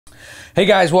Hey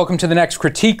guys, welcome to the next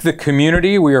Critique the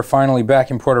Community. We are finally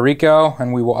back in Puerto Rico,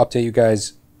 and we will update you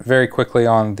guys very quickly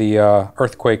on the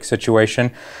earthquake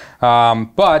situation.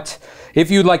 But if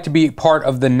you'd like to be part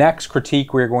of the next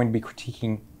critique, we're going to be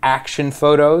critiquing action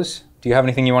photos. Do you have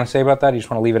anything you want to say about that? Or you just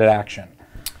want to leave it at action?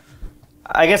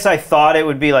 I guess I thought it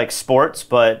would be like sports,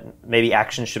 but maybe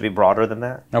action should be broader than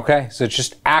that. Okay, so it's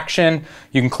just action.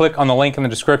 You can click on the link in the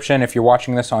description if you're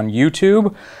watching this on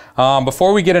YouTube.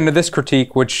 Before we get into this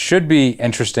critique, which should be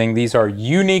interesting, these are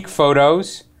unique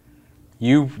photos.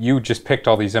 You just picked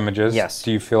all these images. Yes.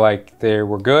 Do you feel like they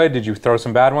were good? Did you throw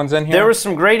some bad ones in here? There were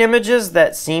some great images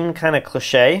that seemed kind of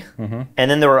cliche, and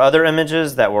then there were other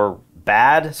images that were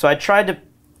bad. So I tried to,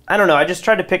 I don't know, I just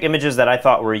tried to pick images that I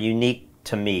thought were unique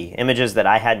to me, images that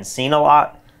I hadn't seen a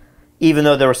lot, even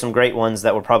though there were some great ones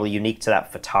that were probably unique to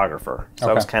that photographer. So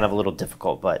it was kind of a little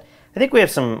difficult, but I think we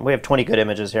have 20 good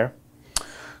images here.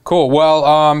 Cool.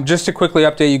 Well, just to quickly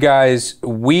update you guys,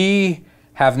 we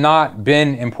have not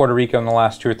been in Puerto Rico in the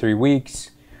last 2 or 3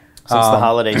 weeks. Since the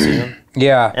holiday season.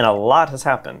 Yeah. And a lot has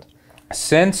happened.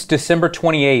 Since December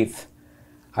 28th,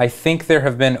 I think there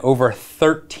have been over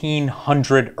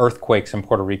 1,300 earthquakes in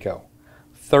Puerto Rico.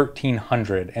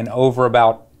 1,300, and over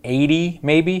about 80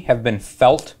 maybe have been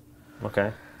felt.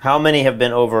 Okay. How many have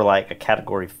been over like a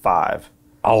category 5?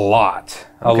 A lot.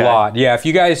 A lot. Yeah, if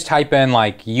you guys type in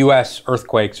like US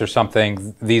earthquakes or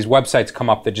something, these websites come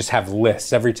up that just have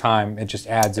lists every time. It just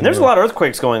adds. And there's a lot of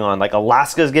earthquakes going on. Like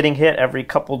Alaska's getting hit every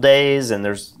couple days, and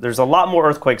there's a lot more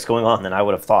earthquakes going on than I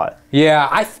would have thought. Yeah,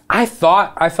 I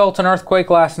thought I felt an earthquake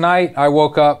last night. I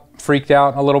woke up, freaked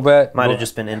out a little bit. Might have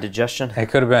just been indigestion. It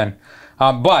could have been.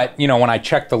 But, you know, when I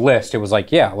checked the list, it was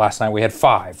like, yeah, last night we had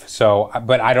 5. So,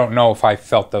 but I don't know if I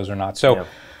felt those or not. So,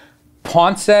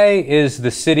 Ponce is the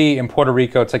city in Puerto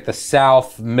Rico. It's like the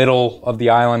south middle of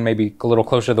the island, maybe a little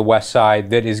closer to the west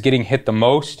side, that is getting hit the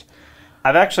most.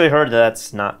 I've actually heard that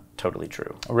that's not totally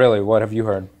true. Really? What have you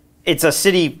heard? It's a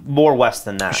city more west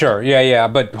than that. Sure, yeah,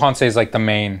 but Ponce is like the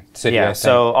main city, I think.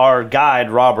 So our guide,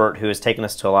 Robert, who has taken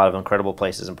us to a lot of incredible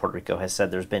places in Puerto Rico, has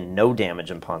said there's been no damage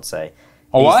in Ponce.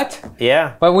 What?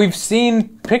 Yeah. But we've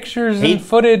seen pictures and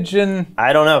footage and...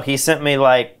 I don't know. He sent me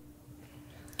like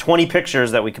 20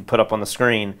 pictures that we could put up on the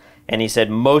screen, and he said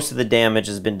most of the damage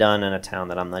has been done in a town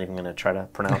that I'm not even going to try to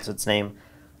pronounce its name.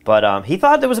 But he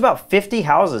thought there was about 50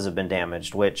 houses have been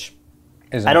damaged, which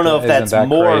I don't know if that's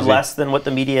more or less than what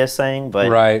the media is saying,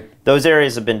 but those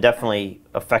areas have been definitely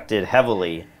affected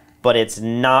heavily, but it's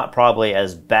not probably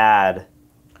as bad.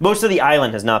 Most of the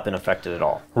island has not been affected at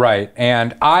all. Right,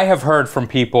 and I have heard from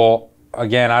people,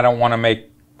 again, I don't want to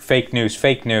make fake news,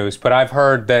 but I've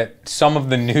heard that some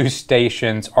of the news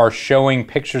stations are showing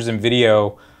pictures and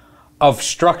video of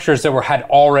structures that had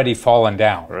already fallen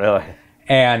down. Really?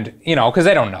 And, you know, because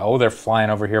they don't know, they're flying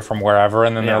over here from wherever,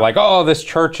 and then they're like, oh, this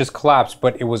church has collapsed,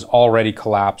 but it was already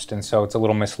collapsed, and so it's a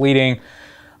little misleading.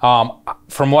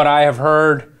 From what I have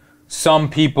heard, some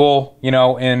people, you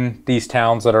know, in these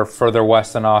towns that are further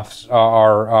west than us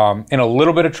are in a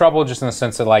little bit of trouble, just in the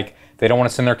sense that, like, they don't want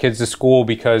to send their kids to school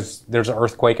because there's an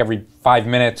earthquake every 5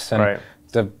 minutes and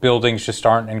the buildings just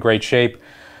aren't in great shape.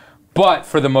 But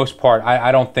for the most part, I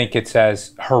don't think it's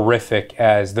as horrific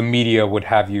as the media would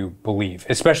have you believe,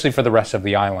 especially for the rest of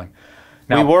the island.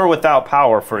 Now, we were without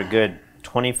power for a good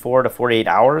 24 to 48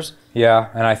 hours. Yeah,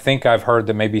 and I think I've heard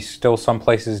that maybe still some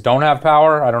places don't have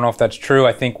power. I don't know if that's true.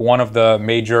 I think one of the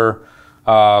major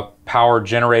power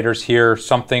generators here,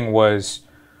 something was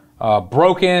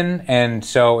broken, and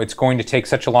so it's going to take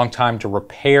such a long time to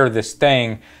repair this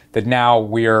thing that now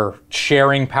we're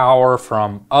sharing power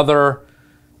from other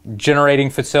generating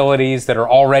facilities that are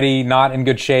already not in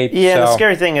good shape. Yeah, the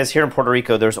scary thing is here in Puerto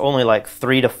Rico, there's only like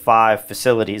 3 to 5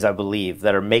 facilities, I believe,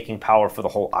 that are making power for the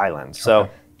whole island. So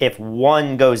if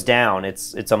one goes down,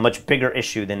 it's a much bigger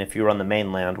issue than if you're on the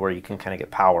mainland where you can kind of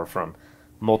get power from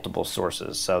multiple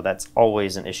sources. So that's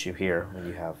always an issue here when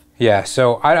you have... Yeah,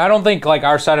 so I don't think like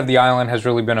our side of the island has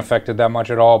really been affected that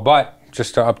much at all, but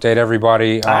just to update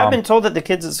everybody... I have been told that the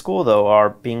kids at school, though,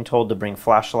 are being told to bring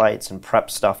flashlights and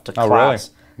prep stuff to class.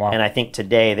 Really? Wow. And I think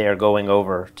today they are going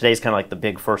over, today's kind of like the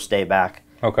big first day back.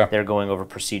 Okay. They're going over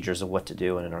procedures of what to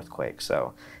do in an earthquake.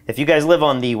 So if you guys live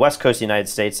on the west coast of the United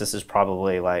States, this is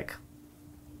probably like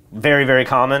very, very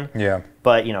common. Yeah.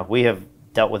 But, you know, we have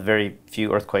dealt with very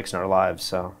few earthquakes in our lives,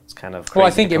 so it's kind of crazy. Well,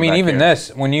 I think, I mean, even this,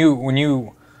 when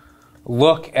you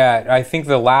look at, I think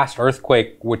the last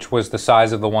earthquake, which was the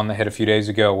size of the one that hit a few days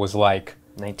ago, was like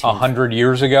 100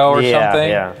 years ago or something.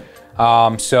 Yeah.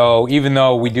 So even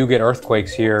though we do get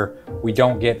earthquakes here, we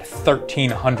don't get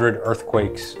 1,300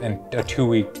 earthquakes in a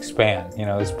 2-week span. You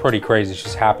know, it's pretty crazy. It's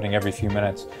just happening every few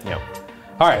minutes. Yeah.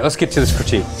 All right, let's get to this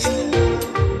critique.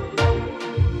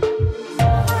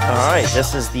 All right,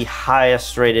 this is the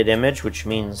highest rated image, which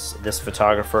means this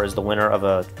photographer is the winner of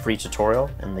a free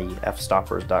tutorial in the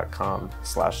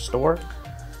fstoppers.com/store.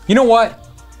 You know what?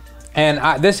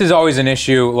 And this is always an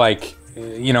issue, like,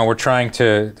 you know, I'm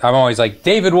always like,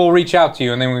 David will reach out to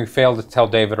you, and then we fail to tell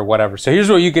David or whatever. So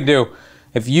here's what you could do.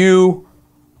 If you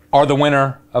are the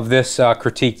winner of this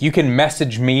critique, you can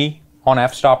message me on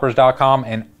fstoppers.com,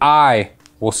 and I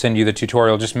will send you the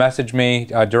tutorial. Just message me,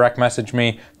 direct message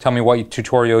me, tell me what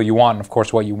tutorial you want, and of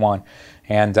course what you want.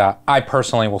 And I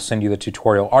personally will send you the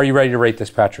tutorial. Are you ready to rate this,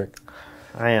 Patrick?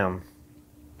 I am.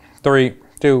 3,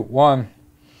 2, 1.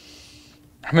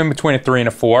 I'm in between a 3 and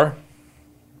a 4.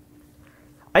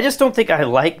 I just don't think I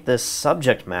like this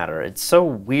subject matter. It's so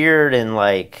weird and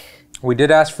like... We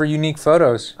did ask for unique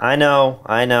photos. I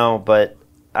know, but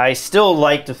I still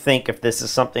like to think if this is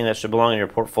something that should belong in your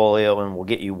portfolio and will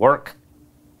get you work.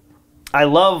 I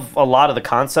love a lot of the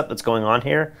concept that's going on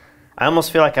here. I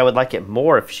almost feel like I would like it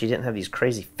more if she didn't have these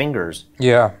crazy fingers.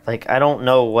 Yeah. Like, I don't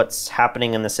know what's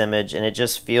happening in this image, and it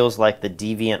just feels like the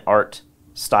deviant art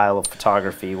style of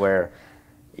photography where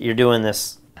you're doing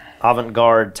this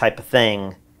avant-garde type of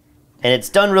thing, and it's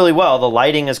done really well. The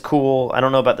lighting is cool. I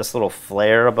don't know about this little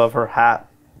flare above her hat.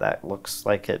 That looks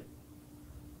like it,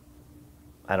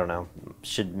 I don't know,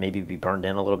 should maybe be burned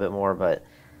in a little bit more, but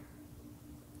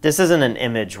this isn't an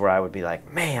image where I would be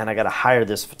like, man, I got to hire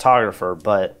this photographer,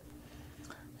 but...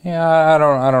 Yeah, I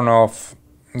don't know if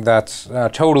that's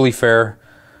totally fair.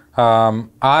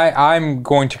 I'm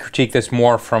going to critique this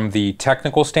more from the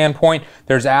technical standpoint.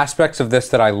 There's aspects of this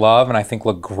that I love and I think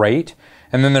look great,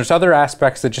 and then there's other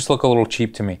aspects that just look a little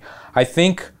cheap to me. I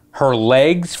think her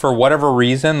legs, for whatever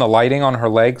reason, the lighting on her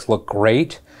legs look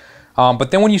great.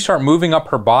 But then when you start moving up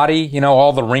her body, you know,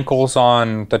 all the wrinkles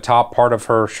on the top part of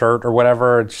her shirt or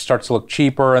whatever, it starts to look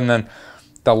cheaper. And then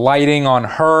the lighting on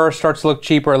her starts to look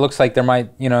cheaper. It looks like there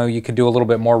might, you know, you could do a little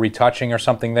bit more retouching or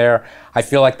something there. I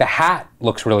feel like the hat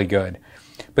looks really good.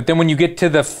 But then when you get to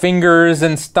the fingers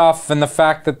and stuff and the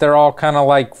fact that they're all kind of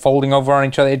like folding over on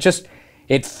each other,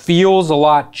 it feels a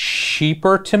lot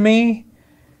cheaper to me.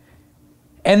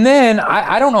 And then,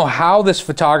 I don't know how this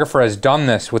photographer has done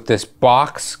this with this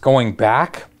box going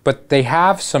back, but they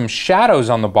have some shadows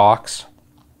on the box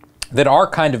that are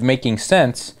kind of making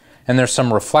sense, and there's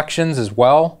some reflections as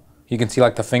well. You can see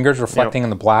like the fingers reflecting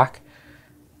in the black.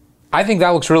 I think that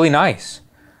looks really nice.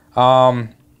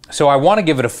 So I want to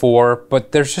give it a 4,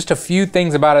 but there's just a few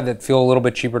things about it that feel a little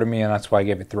bit cheaper to me, and that's why I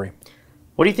gave it 3.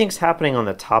 What do you think's happening on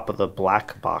the top of the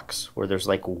black box where there's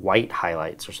like white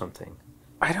highlights or something?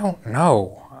 I don't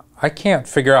know. I can't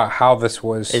figure out how this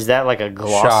was. Is that like a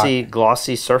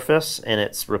glossy surface and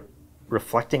it's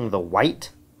reflecting the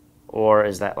white? Or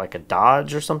is that like a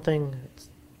dodge or something?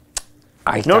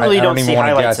 Normally you don't see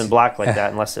highlights in black like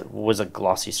that unless it was a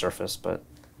glossy surface, but...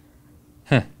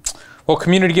 Well,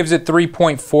 community gives it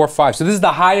 3.45. So this is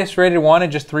the highest rated one at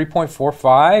just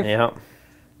 3.45? Yeah.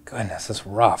 Goodness, that's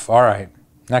rough. All right,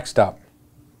 next up.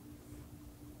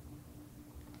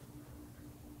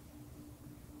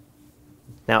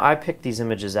 Now, I picked these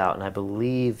images out, and I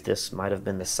believe this might have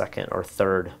been the second or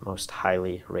third most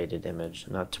highly rated image.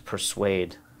 Not to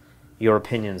persuade your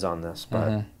opinions on this,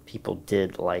 but people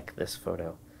did like this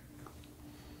photo.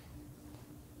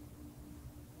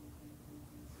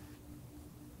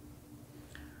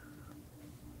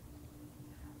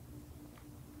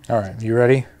 All right, you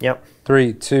ready? Yep.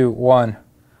 3, 2, 1.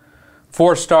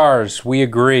 4 stars. We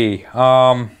agree.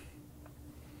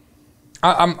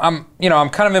 I'm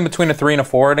kind of in between a 3 and a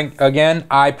 4 again.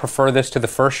 I prefer this to the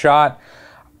first shot.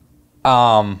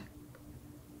 I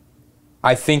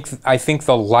think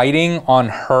the lighting on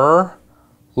her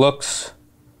looks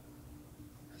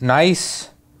nice.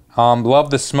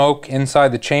 Love the smoke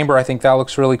inside the chamber. I think that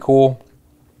looks really cool.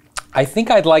 I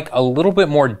think I'd like a little bit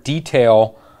more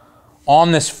detail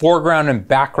on this foreground and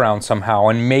background somehow,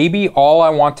 and maybe all I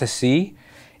want to see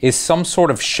is some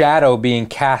sort of shadow being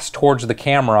cast towards the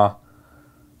camera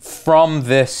from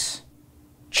this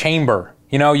chamber.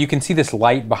 You know, you can see this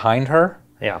light behind her.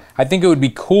 Yeah. I think it would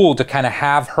be cool to kind of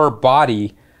have her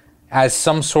body as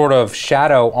some sort of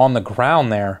shadow on the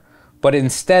ground there, but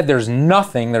instead there's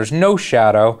nothing, there's no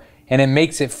shadow, and it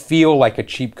makes it feel like a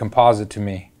cheap composite to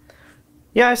me.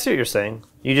 Yeah, I see what you're saying.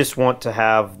 You just want to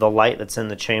have the light that's in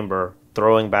the chamber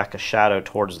throwing back a shadow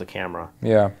towards the camera.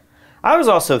 Yeah. I was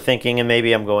also thinking, and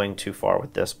maybe I'm going too far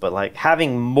with this, but like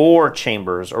having more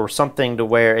chambers or something to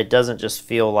where it doesn't just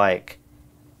feel like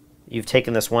you've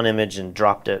taken this one image and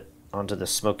dropped it onto the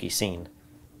smoky scene.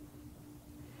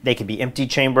 They could be empty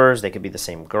chambers, they could be the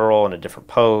same girl in a different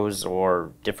pose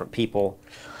or different people.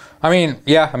 I mean,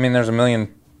 yeah. I mean, there's a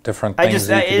million different things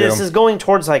this is going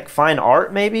towards like fine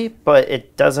art maybe, but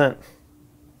it doesn't.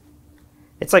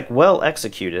 It's like well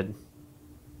executed,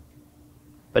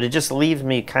 but it just leaves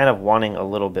me kind of wanting a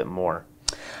little bit more.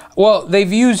 Well,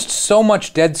 they've used so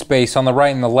much dead space on the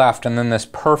right and the left, and then this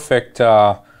perfect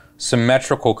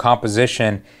symmetrical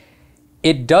composition.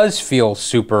 It does feel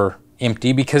super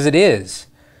empty because it is.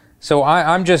 So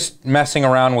I'm just messing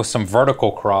around with some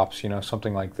vertical crops, you know,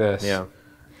 something like this. Yeah.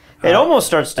 It almost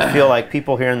starts to feel like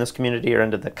people here in this community are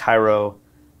into the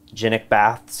cryogenic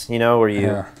baths, you know, where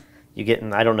you get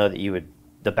in, I don't know that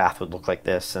the bath would look like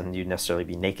this and you'd necessarily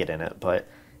be naked in it, but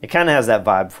it kind of has that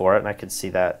vibe for it, and I could see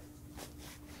that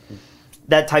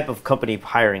type of company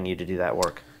hiring you to do that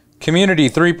work. Community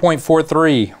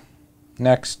 3.43.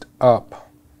 Next up.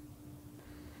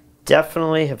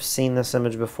 Definitely have seen this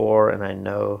image before, and I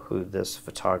know who this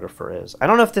photographer is. I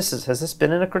don't know if has this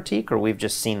been in a critique, or we've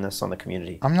just seen this on the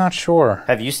community? I'm not sure.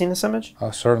 Have you seen this image?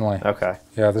 Oh, certainly. Okay.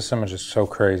 Yeah, this image is so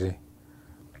crazy.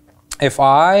 If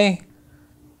I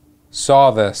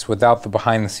saw this without the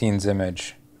behind-the-scenes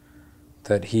image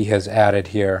that he has added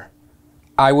here,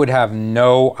 I would have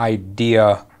no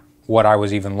idea what I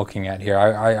was even looking at here.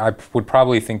 I would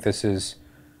probably think this is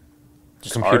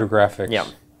just computer graphics. Yeah.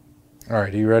 All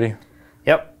right, are you ready?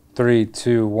 Yep. 3,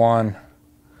 2, 1.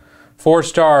 4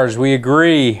 stars, we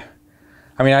agree.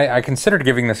 I mean, I considered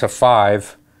giving this a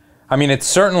 5. I mean, it's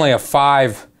certainly a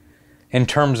 5 in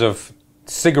terms of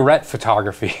cigarette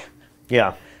photography.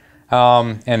 Yeah.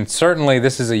 And certainly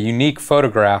this is a unique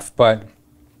photograph, but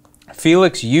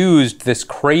Felix used this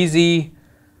crazy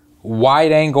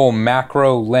wide-angle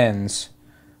macro lens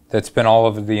that's been all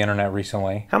over the internet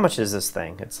recently. How much is this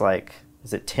thing? It's like,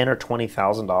 is it $10,000 or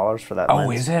 $20,000 for that lens?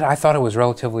 Oh, is it? I thought it was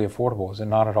relatively affordable. Is it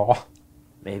not at all?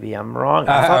 Maybe I'm wrong.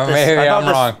 Maybe I'm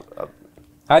wrong.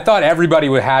 I thought everybody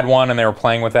had one and they were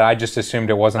playing with it. I just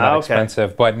assumed it wasn't that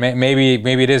expensive. But maybe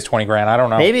it is 20 grand. I don't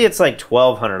know. Maybe it's like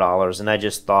 $1,200, and I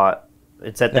just thought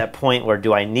it's at that point where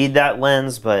do I need that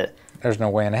lens? But there's no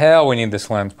way in hell we need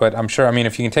this lens. But I'm sure, I mean,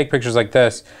 if you can take pictures like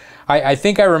this, I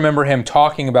think I remember him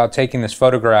talking about taking this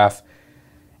photograph,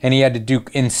 and he had to do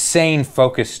insane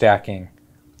focus stacking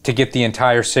to get the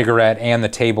entire cigarette and the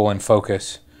table in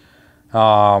focus.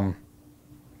 But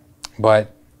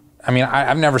I mean,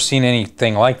 I've never seen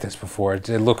anything like this before. It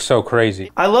looks so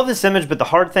crazy. I love this image, but the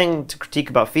hard thing to critique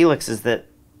about Felix is that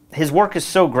his work is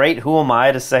so great. Who am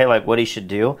I to say like what he should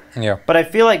do? Yeah. But I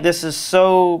feel like this is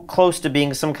so close to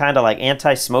being some kind of like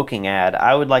anti-smoking ad.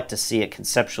 I would like to see it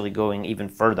conceptually going even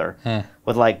further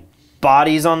with like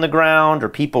bodies on the ground or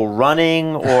people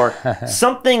running or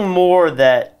something more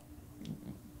that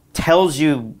tells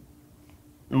you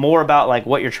more about like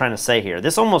what you're trying to say here.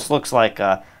 This almost looks like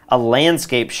a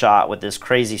landscape shot with this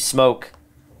crazy smoke,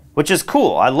 which is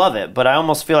cool. I love it, but I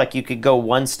almost feel like you could go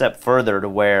one step further to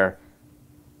where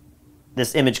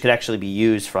this image could actually be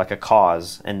used for like a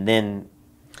cause, and then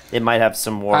it might have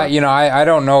some more. You know, I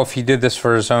don't know if he did this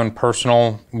for his own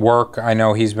personal work. I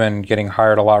know he's been getting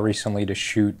hired a lot recently to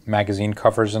shoot magazine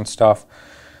covers and stuff.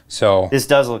 So this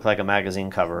does look like a magazine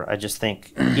cover. I just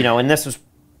think, you know, and this was,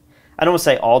 I don't want to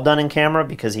say all done in camera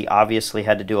because he obviously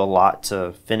had to do a lot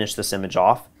to finish this image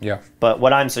off. Yeah. But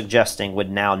what I'm suggesting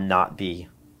would now not be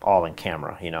all in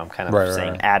camera. You know, I'm kind of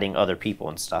saying adding other people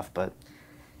and stuff, but.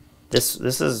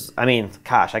 This is, I mean,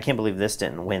 gosh, I can't believe this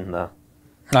didn't win the...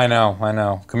 I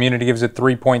know. Community gives it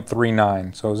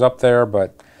 3.39, so it was up there,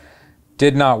 but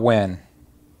did not win.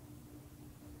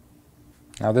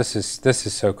 Now this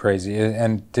is so crazy.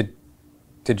 And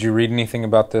did you read anything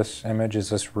about this image? Is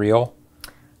this real?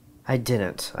 I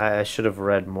didn't. I should have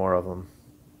read more of them.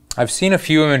 I've seen a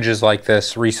few images like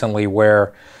this recently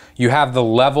where you have the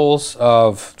levels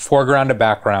of foreground to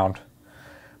background,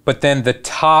 but then the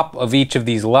top of each of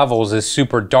these levels is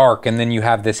super dark, and then you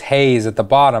have this haze at the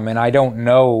bottom, and I don't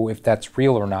know if that's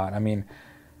real or not. I mean,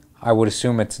 I would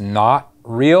assume it's not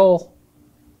real,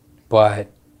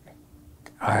 but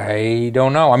I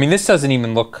don't know. I mean, this doesn't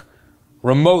even look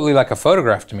remotely like a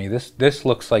photograph to me. This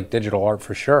looks like digital art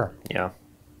for sure. Yeah.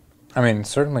 I mean, it's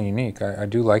certainly unique. I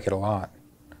do like it a lot.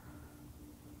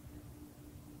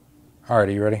 All right,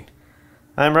 are you ready?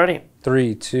 I'm ready.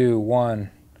 3, 2,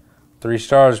 1. 3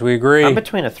 stars, we agree. I'm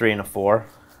between a 3 and a 4.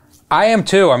 I am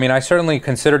too. I mean, I certainly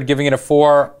considered giving it a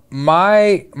 4.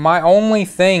 My only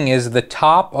thing is the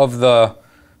top of the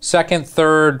second,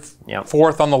 third,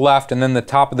 fourth on the left, and then the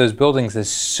top of those buildings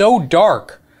is so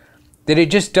dark that it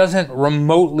just doesn't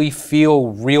remotely feel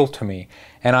real to me.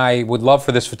 And I would love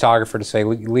for this photographer to say,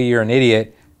 Lee, you're an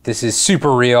idiot. This is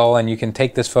super real, and you can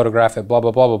take this photograph at blah,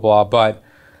 blah, blah, blah, blah. But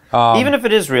even if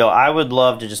it is real, I would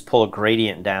love to just pull a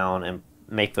gradient down and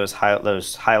make those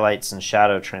highlights and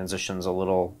shadow transitions a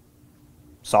little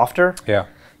softer. Yeah.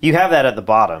 You have that at the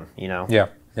bottom, you know. Yeah.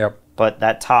 Yep. But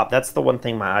that top, that's the one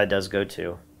thing my eye does go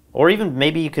to. Or even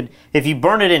maybe you could, if you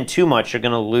burn it in too much, you're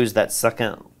going to lose that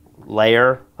second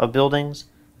layer of buildings.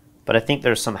 But I think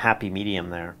there's some happy medium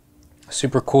there.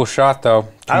 Super cool shot, though.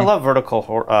 I love vertical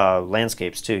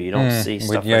landscapes, too. You don't see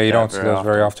stuff like that. Yeah, you don't see those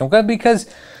very often. Because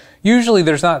usually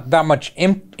there's not that much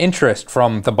interest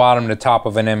from the bottom to top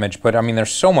of an image. But, I mean,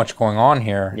 there's so much going on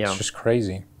here. Yeah. It's just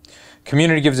crazy.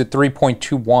 Community gives it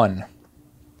 3.21.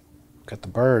 Got the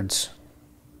birds.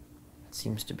 It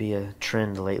seems to be a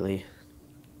trend lately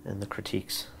in the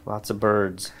critiques. Lots of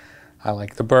birds. I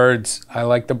like the birds. I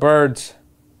like the birds.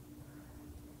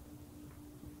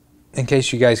 In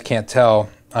case you guys can't tell,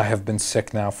 I have been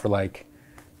sick now for like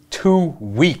 2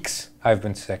 weeks. I've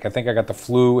been sick. I think I got the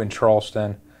flu in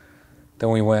Charleston. Then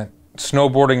we went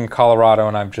snowboarding in Colorado,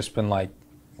 and I've just been like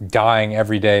dying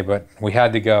every day, but we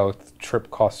had to go. The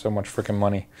trip cost so much freaking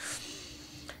money.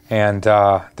 And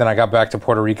then I got back to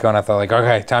Puerto Rico, and I thought, like,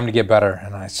 okay, time to get better.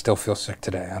 And I still feel sick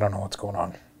today. I don't know what's going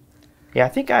on. Yeah, I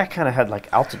think I kind of had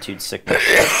like altitude sickness,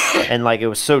 and like it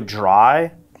was so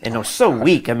dry. And it was so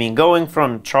weak. I mean, going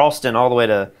from Charleston all the way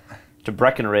to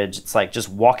Breckenridge, it's like just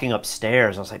walking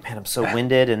upstairs. I was like, man, I'm so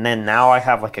winded. And then now I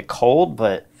have like a cold,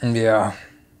 but yeah,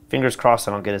 fingers crossed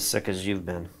I don't get as sick as you've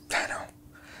been. I know.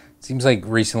 It seems like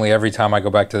recently every time I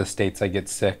go back to the States, I get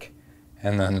sick.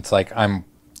 And then it's like I'm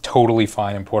totally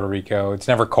fine in Puerto Rico. It's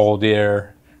never cold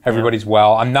here. Everybody's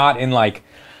well. I'm not in like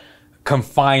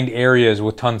confined areas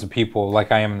with tons of people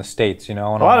like I am in the States, you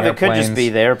know. And a lot of it could just be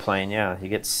the airplane. Yeah, you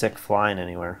get sick flying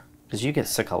anywhere because you get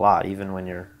sick a lot, even when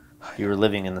you're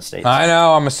living in the States. I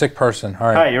know. I'm a sick person. All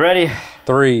right, you ready?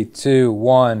 3, 2,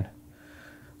 1.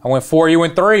 I went 4. You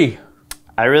went 3.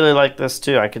 I really like this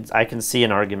too. I can see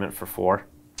an argument for 4.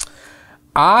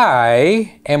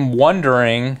 I am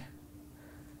wondering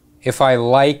if I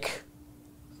like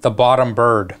the bottom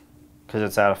bird because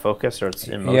it's out of focus or it's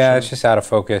in motion. Yeah, it's just out of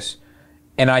focus.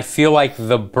 And I feel like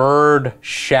the bird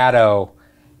shadow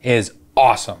is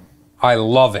awesome. I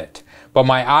love it. But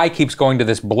my eye keeps going to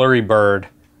this blurry bird.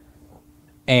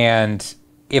 And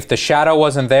if the shadow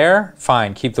wasn't there,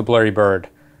 fine, keep the blurry bird.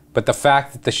 But the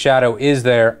fact that the shadow is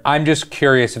there, I'm just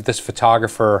curious if this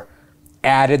photographer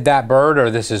added that bird or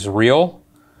this is real.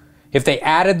 If they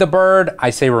added the bird, I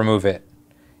say remove it.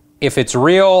 If it's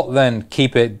real, then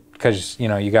keep it. Because, you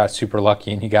know, you got super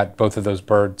lucky and you got both of those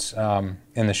birds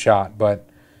in the shot. But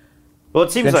well,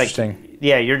 it seems like,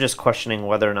 yeah, you're just questioning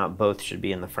whether or not both should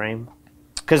be in the frame.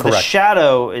 Because the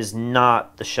shadow is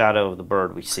not the shadow of the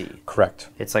bird we see. Correct.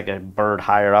 It's like a bird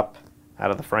higher up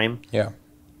out of the frame. Yeah.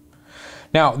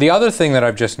 Now, the other thing that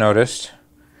I've just noticed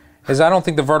is I don't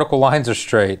think the vertical lines are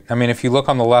straight. I mean, if you look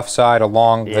on the left side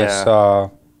along this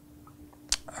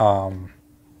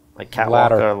like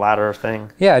catwalk or ladder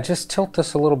thing. Yeah, just tilt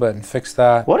this a little bit and fix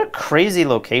that. What a crazy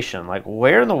location. Like,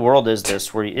 where in the world is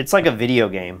this? Where it's like a video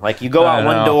game. Like, you go out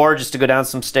one door just to go down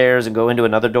some stairs and go into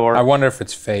another door. I wonder if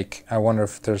it's fake. I wonder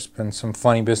if there's been some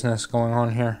funny business going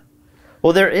on here.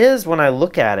 Well, there is when I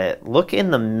look at it. Look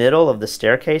in the middle of the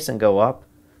staircase and go up.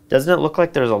 Doesn't it look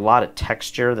like there's a lot of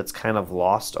texture that's kind of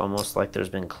lost, almost like there's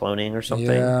been cloning or something?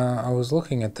 Yeah, I was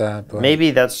looking at that. But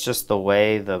maybe that's just the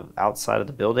way the outside of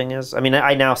the building is. I mean,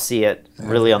 I now see it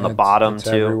really on the bottom, it's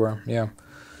too. Everywhere, yeah.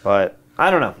 But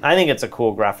I don't know. I think it's a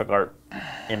cool graphic art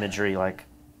imagery, like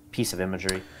piece of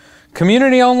imagery.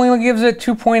 Community only gives it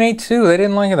 2.82. They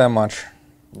didn't like it that much.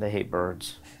 They hate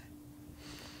birds.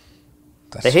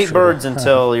 They hate birds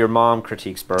until your mom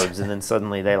critiques birds, and then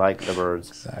suddenly they like the birds.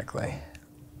 Exactly.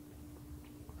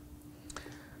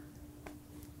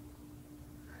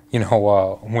 You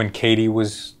know, when Katie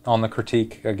was on the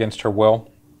critique against her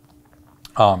will,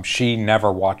 she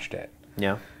never watched it.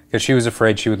 Yeah. Because she was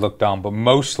afraid she would look dumb. But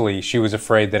mostly she was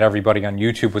afraid that everybody on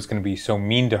YouTube was going to be so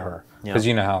mean to her. Because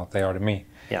you know how they are to me.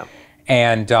 Yeah.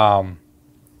 And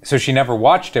so she never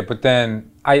watched it. But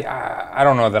then, I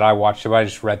don't know that I watched it, but I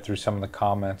just read through some of the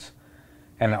comments.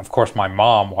 And of course my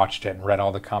mom watched it and read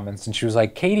all the comments. And she was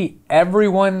like, Katie,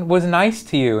 everyone was nice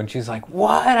to you. And she's like,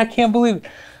 what? I can't believe it.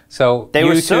 So they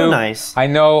were so nice. I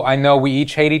know we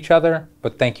each hate each other,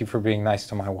 but thank you for being nice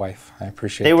to my wife. I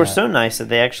appreciate it. They were so nice that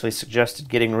they actually suggested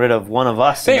getting rid of one of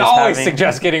us. They always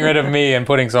suggest getting rid of me and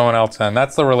putting someone else in.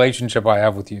 That's the relationship I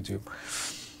have with YouTube.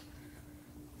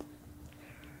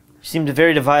 You seem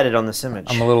very divided on this image.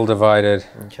 I'm a little divided.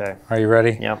 Okay. Are you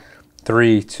ready? Yeah.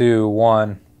 3, 2,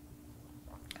 1.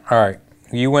 All right.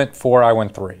 You went 4, I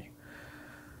went 3.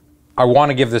 I want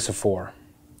to give this a 4.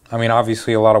 I mean,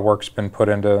 obviously, a lot of work's been put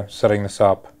into setting this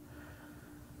up.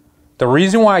 The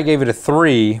reason why I gave it a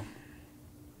 3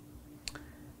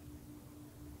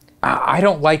 I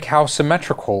don't like how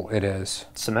symmetrical it is.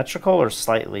 Symmetrical or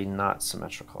slightly not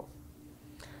symmetrical?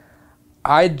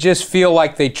 I just feel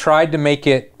like they tried to make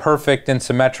it perfect and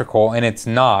symmetrical, and it's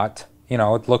not. You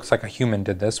know, it looks like a human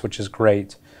did this, which is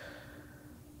great.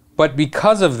 But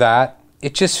because of that,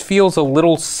 it just feels a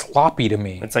little sloppy to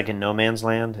me. It's like in no man's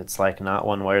land. It's like not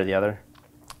one way or the other.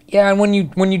 Yeah, and when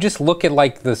you just look at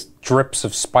like the drips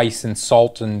of spice and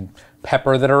salt and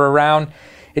pepper that are around,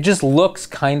 it just looks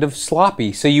kind of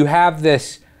sloppy. So you have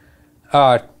this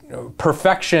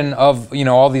perfection of, you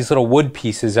know, all these little wood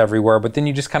pieces everywhere, but then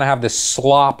you just kind of have this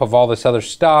slop of all this other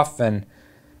stuff, and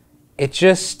it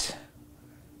just,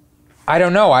 I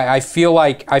don't know. I feel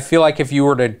like if you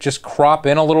were to just crop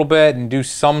in a little bit and do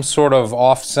some sort of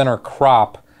off-center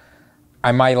crop,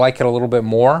 I might like it a little bit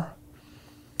more.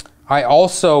 I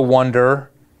also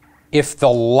wonder if the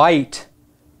light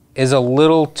is a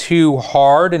little too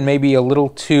hard and maybe a little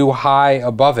too high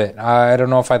above it. I don't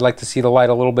know if I'd like to see the light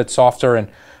a little bit softer and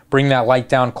bring that light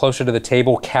down closer to the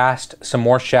table, cast some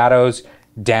more shadows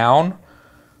down.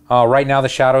 Right now the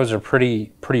shadows are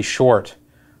pretty short,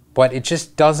 but it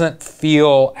just doesn't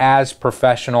feel as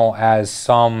professional as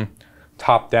some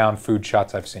top-down food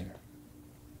shots I've seen.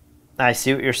 I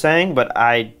see what you're saying, but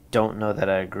I don't know that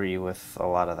I agree with a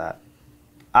lot of that.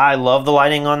 I love the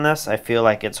lighting on this. I feel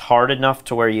like it's hard enough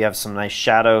to where you have some nice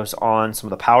shadows on some of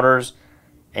the powders,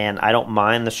 and I don't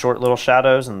mind the short little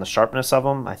shadows and the sharpness of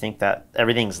them. I think that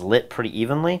everything's lit pretty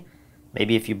evenly.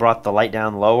 Maybe if you brought the light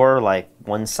down lower, like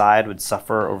one side would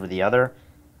suffer over the other.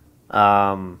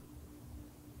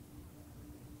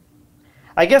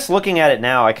 I guess looking at it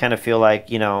now, I kind of feel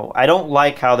like, you know, I don't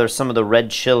like how there's some of the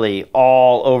red chili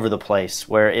all over the place,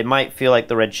 where it might feel like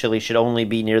the red chili should only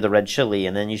be near the red chili,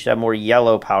 and then you should have more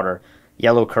yellow powder,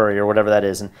 yellow curry, or whatever that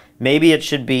is. And maybe it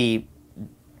should be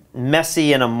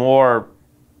messy in a more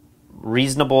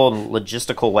reasonable and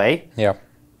logistical way. Yeah.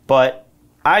 But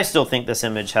I still think this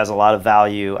image has a lot of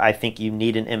value. I think you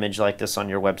need an image like this on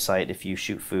your website if you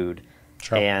shoot food.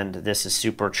 Sure. And this is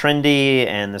super trendy,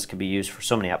 and this could be used for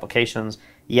so many applications.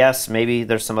 Yes, maybe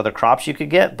there's some other crops you could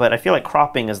get, but I feel like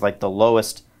cropping is like the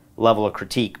lowest level of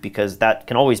critique, because that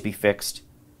can always be fixed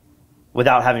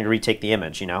without having to retake the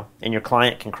image, you know? And your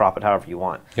client can crop it however you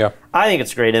want. Yeah. I think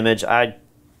it's a great image. I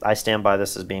stand by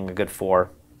this as being a good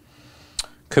 4.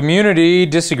 Community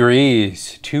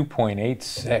disagrees.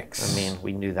 2.86. I mean,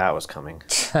 we knew that was coming.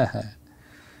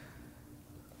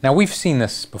 Now, we've seen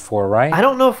this before, right? I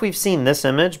don't know if we've seen this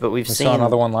image, but we've seen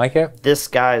another one like it. This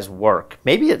guy's work.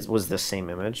 Maybe it was this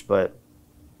same image, but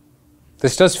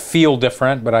this does feel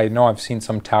different, but I know I've seen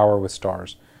some tower with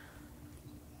stars.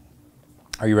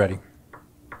 Are you ready?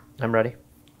 I'm ready.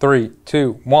 3,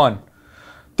 2, 1.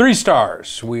 3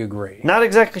 stars. We agree. Not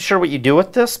exactly sure what you do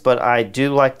with this, but I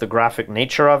do like the graphic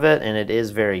nature of it, and it is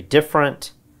very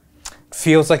different.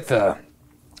 Feels like the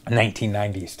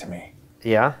 1990s to me.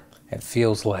 Yeah. It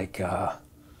feels like,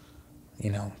 you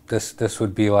know, this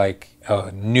would be like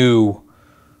a new,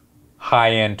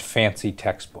 high-end, fancy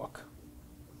textbook.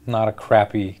 Not a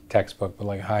crappy textbook, but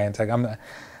like a high-end textbook.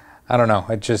 I don't know.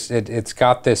 It's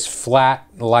got this flat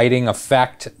lighting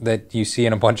effect that you see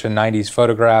in a bunch of 90s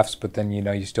photographs, but then, you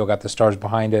know, you still got the stars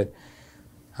behind it.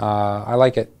 I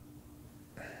like it.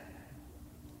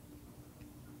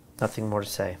 Nothing more to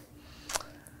say.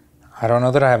 I don't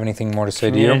know that I have anything more to say.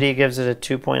 Do you? Community gives it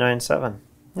a 2.97.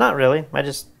 Not really.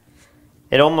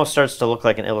 It almost starts to look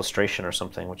like an illustration or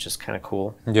something, which is kind of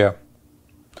cool. Yeah.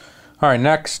 All right,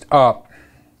 next up,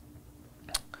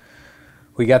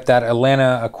 we got that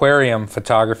Atlanta aquarium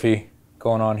photography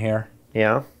going on here.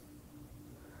 Yeah.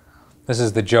 This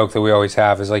is the joke that we always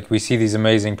have, is like we see these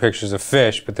amazing pictures of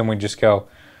fish, but then we just go,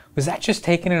 was that just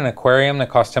taken in an aquarium that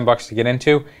cost $10 to get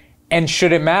into? And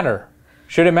should it matter?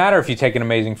 Should it matter if you take an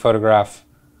amazing photograph?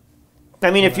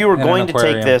 I mean, if you were going to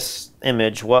take this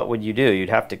image, what would you do? You'd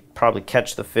have to probably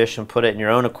catch the fish and put it in your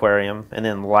own aquarium and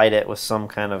then light it with some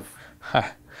kind of...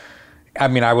 I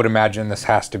mean, I would imagine this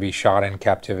has to be shot in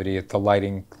captivity if the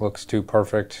lighting looks too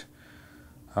perfect.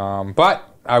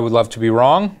 But I would love to be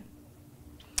wrong.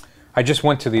 I just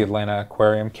went to the Atlanta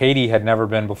aquarium. Katie had never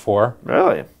been before.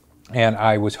 Really? And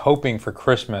I was hoping for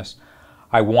Christmas,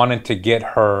 I wanted to get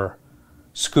her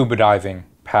scuba diving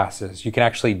passes. You can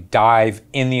actually dive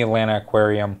in the Atlanta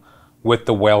aquarium with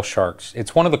the whale sharks.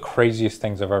 It's one of the craziest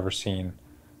things I've ever seen.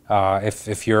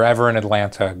 If you're ever in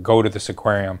Atlanta, go to this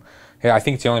aquarium. I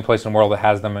think it's the only place in the world that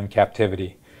has them in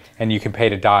captivity, and you can pay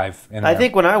to dive in there. I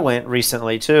think when I went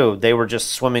recently too, they were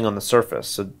just swimming on the surface.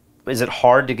 So is it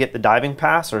hard to get the diving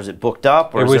pass, or is it booked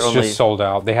up? Or it was just sold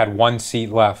out. They had 1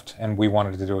 seat left, and we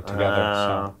wanted to do it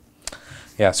together. So.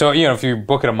 Yeah, so you know, if you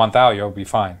book it a month out, you'll be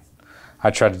fine. I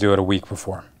tried to do it a week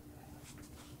before.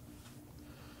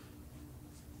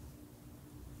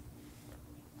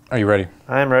 Are you ready?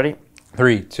 I am ready.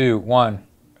 3, 2, 1.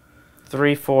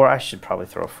 3, 4. I should probably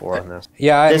throw a 4 on this.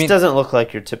 Yeah, This doesn't look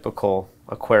like your typical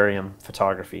aquarium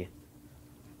photography.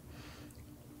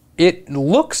 It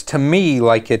looks to me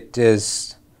like it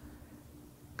is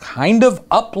kind of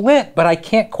uplit, but I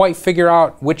can't quite figure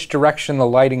out which direction the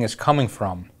lighting is coming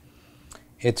from.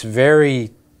 It's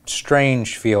very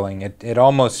strange feeling. It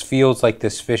almost feels like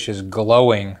this fish is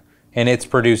glowing and it's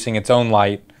producing its own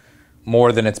light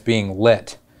more than it's being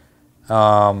lit.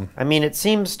 I mean, it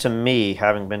seems to me,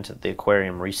 having been to the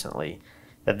aquarium recently,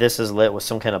 that this is lit with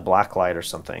some kind of black light or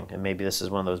something, and maybe this is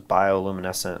one of those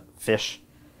bioluminescent fish.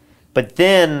 But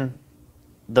then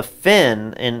the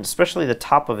fin, and especially the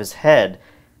top of his head,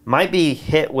 might be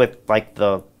hit with like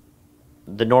the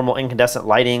normal incandescent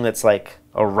lighting that's like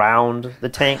around the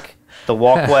tank, the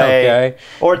walkway, okay.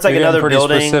 Or it's like another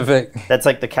building specific. That's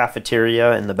like the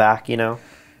cafeteria in the back, you know.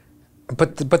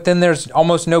 But then there's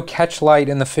almost no catch light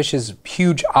in the fish's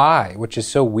huge eye, which is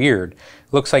so weird.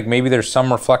 It looks like maybe there's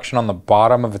some reflection on the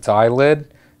bottom of its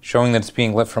eyelid, showing that it's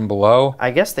being lit from below.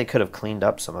 I guess they could have cleaned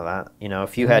up some of that. You know,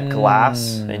 if you had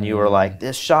glass and you were like,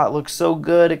 this shot looks so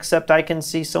good, except I can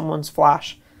see someone's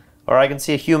flash. Or I can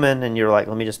see a human, and you're like,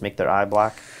 let me just make their eye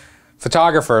black.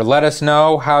 Photographer, let us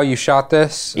know how you shot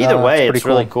this. Either way, it's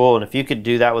really cool. And if you could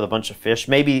do that with a bunch of fish,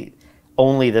 maybe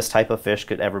only this type of fish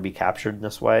could ever be captured in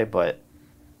this way. But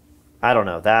I don't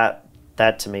know.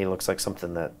 That to me looks like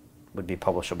something that would be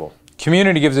publishable.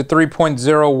 Community gives it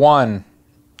 3.01.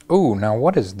 Ooh, now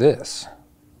what is this?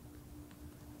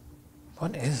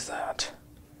 What is that?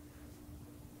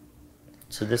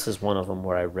 So this is one of them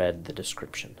where I read the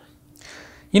description.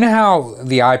 You know how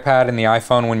the iPad and the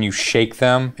iPhone, when you shake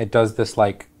them, it does this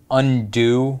like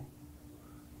undo?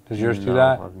 Does yours do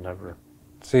that? I've never.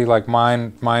 See, like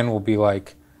mine will be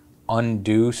like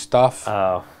undo stuff.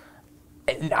 Oh.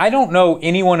 I don't know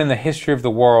anyone in the history of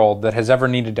the world that has ever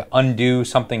needed to undo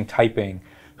something typing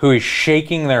who is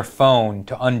shaking their phone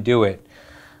to undo it.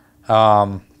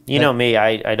 You know me,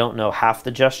 I don't know half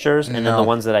the gestures, and then the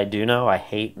ones that I do know, I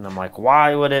hate, and I'm like,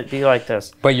 why would it be like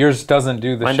this? But yours doesn't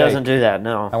do the Mine shake. doesn't do that,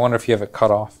 no. I wonder if you have it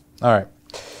cut off. All right.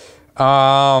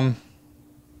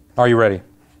 Are you ready?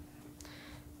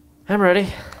 I'm ready.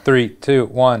 3, 2,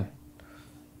 1.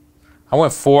 I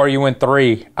went 4, you went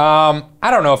 3. I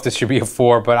don't know if this should be a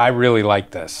 4, but I really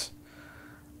like this.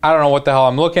 I don't know what the hell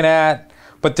I'm looking at,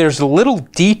 but there's little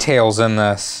details in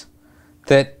this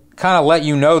that kind of let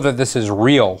you know that this is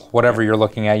real, whatever you're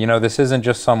looking at. You know, this isn't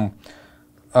just some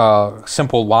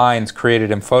simple lines created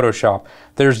in Photoshop.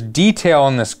 There's detail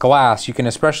in this glass. You can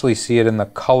especially see it in the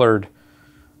colored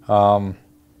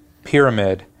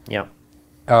pyramid. Yeah.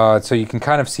 So you can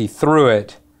kind of see through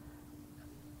it.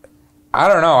 I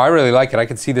don't know. I really like it. I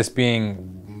could see this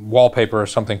being wallpaper or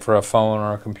something for a phone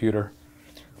or a computer.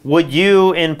 Would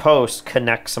you, in post,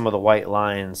 connect some of the white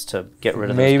lines to get rid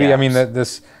of those Maybe. gaps? I mean,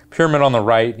 this pyramid on the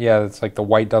right, yeah, it's like the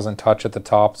white doesn't touch at the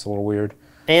top. It's a little weird.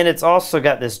 And it's also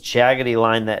got this jaggedy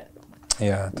line that...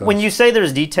 Yeah, it does. When you say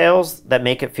there's details that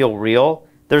make it feel real,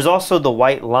 there's also the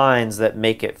white lines that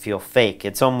make it feel fake.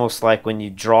 It's almost like when you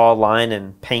draw a line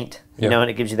in paint, you know, and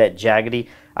it gives you that jaggedy.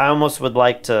 I almost would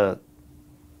like to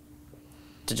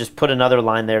just put another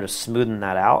line there to smoothen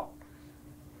that out.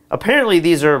 Apparently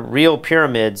these are real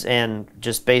pyramids, and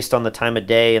just based on the time of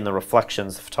day and the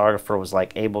reflections, the photographer was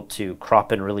like able to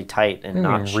crop in really tight and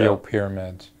not show. Real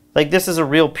pyramids. Like this is a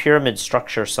real pyramid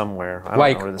structure somewhere. I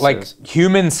don't know where this is.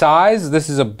 Human size? This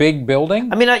is a big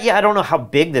building? I mean, I don't know how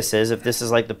big this is, if this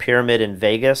is like the pyramid in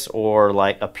Vegas or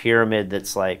like a pyramid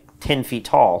that's like 10 feet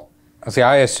tall. See,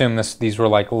 I assume these were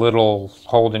like little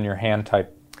hold in your hand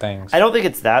type things. I don't think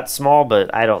it's that small,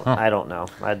 but I don't know.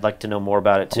 I'd like to know more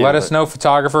about it too. Let us know,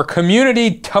 photographer.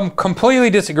 Community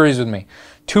completely disagrees with me.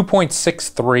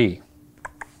 2.63.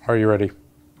 Are you ready?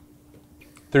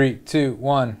 3, 2,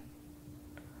 1.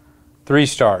 3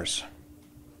 stars.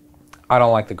 I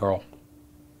don't like the girl.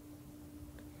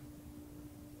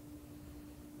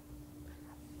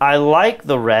 I like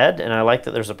the red, and I like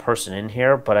that there's a person in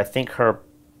here, but I think her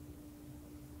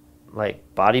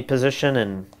like body position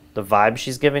and the vibe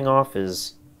she's giving off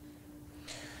isn't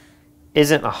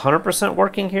 100%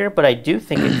 working here, but I do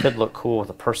think it could look cool with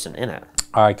a person in it.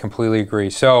 I completely agree.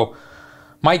 So,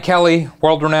 Mike Kelly,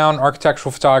 world-renowned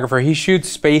architectural photographer, he shoots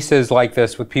spaces like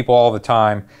this with people all the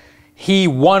time. He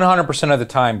 100% of the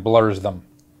time blurs them.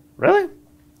 Really?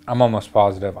 I'm almost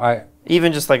positive.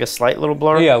 Even just like a slight little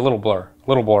blur? Yeah, a little blur.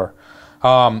 Little blur.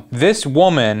 This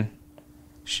woman,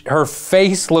 her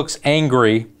face looks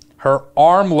angry. Her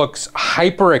arm looks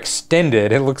hyperextended.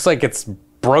 It looks like it's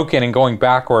broken and going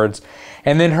backwards.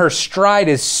 And then her stride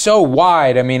is so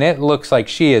wide. I mean, it looks like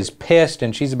she is pissed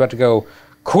and she's about to go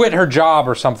quit her job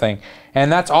or something.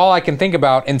 And that's all I can think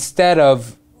about instead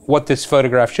of what this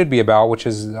photograph should be about, which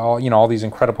is all these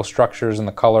incredible structures and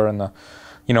the color and the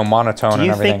monotone and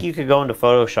everything. Do you think you could go into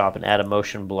Photoshop and add a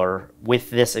motion blur with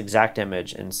this exact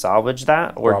image and salvage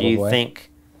that? Or Probably. do you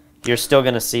think you're still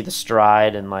going to see the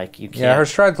stride and like you can't? Yeah, her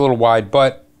stride's a little wide,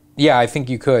 but yeah, I think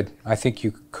you could. I think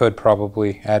you could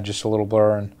probably add just a little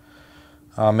blur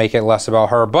and make it less about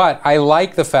her. But I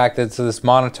like the fact that it's this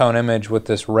monotone image with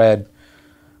this red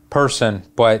person,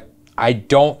 but I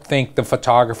don't think the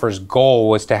photographer's goal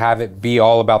was to have it be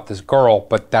all about this girl,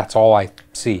 but that's all I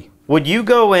see. Would you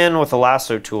go in with a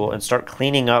lasso tool and start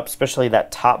cleaning up, especially that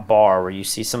top bar where you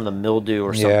see some of the mildew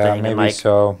or something, Yeah, maybe and like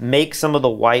so. make some of the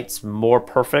whites more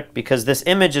perfect? Because this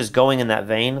image is going in that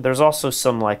vein. There's also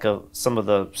some of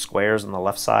the squares on the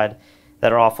left side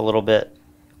that are off a little bit.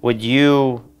 Do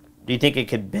you think it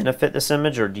could benefit this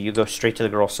image, or do you go straight to the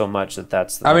girl so much that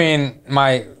that's the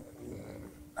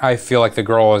I feel like the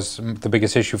girl is the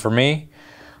biggest issue for me.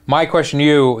 My question to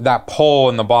you, that pole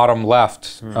in the bottom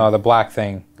left, the black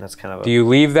thing, that's kind of do you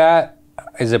leave that?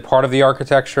 Is it part of the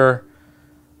architecture?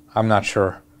 I'm not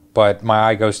sure, but my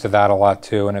eye goes to that a lot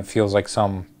too, and it feels like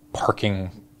some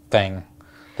parking thing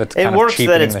that's kind of cheapening the shot.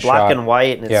 It works that it's black and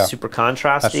white and it's super That's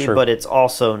contrasty, true. but it's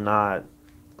also not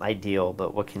ideal.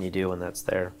 But what can you do when that's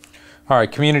there? All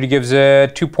right, community gives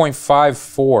it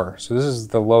 2.54. So this is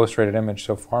the lowest rated image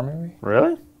so far, maybe?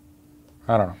 Really?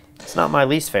 I don't know. It's not my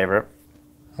least favorite.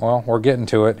 Well, we're getting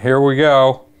to it. Here we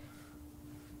go.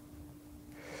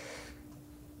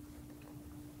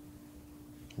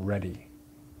 Ready.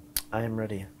 I am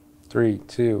ready. 3,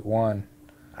 2, 1.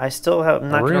 I still have. I'm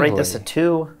not going to rate this a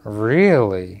 2.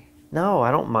 Really? No,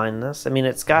 I don't mind this. I mean,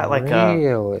 it's got like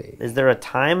Really? Is there a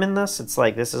time in this? It's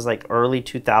like this is like early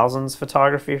 2000s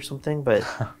photography or something. But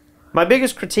my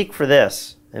biggest critique for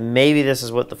this, and maybe this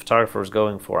is what the photographer was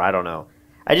going for, I don't know.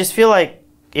 I just feel like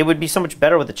it would be so much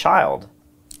better with a child.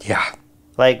 Yeah.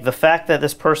 Like the fact that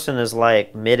this person is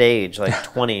like mid-age, like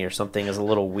 20 or something, is a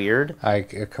little weird. I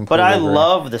completely But I agree.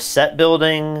 love the set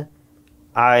building.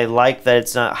 I like that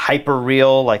it's not hyper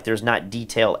real, like there's not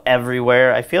detail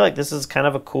everywhere. I feel like this is kind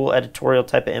of a cool editorial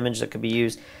type of image that could be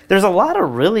used. There's a lot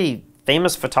of really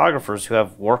famous photographers who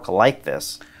have work like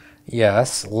this.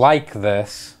 Yes, like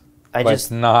this,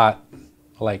 but not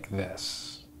like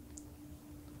this.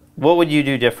 What would you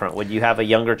do different? Would you have a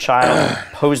younger child,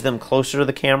 pose them closer to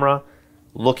the camera,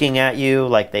 looking at you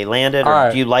like they landed?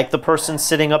 Or do you like the person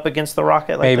sitting up against the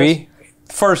rocket like Maybe.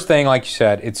 First thing, like you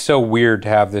said, it's so weird to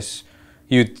have this.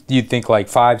 You'd think like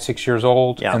 5, 6 years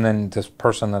old, and then this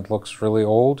person that looks really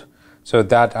old. So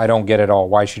that I don't get at all.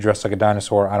 Why is she dressed like a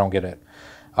dinosaur? I don't get it.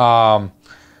 My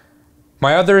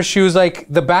other issue is like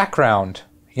the background.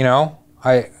 You know,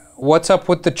 what's up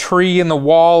with the tree and the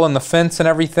wall and the fence and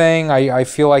everything? I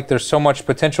feel like there's so much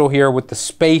potential here with the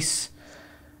space.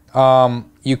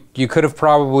 You could have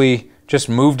probably just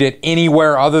moved it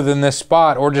anywhere other than this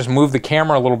spot, or just moved the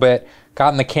camera a little bit,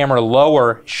 gotten the camera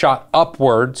lower, shot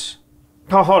upwards.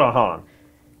 Oh, hold on.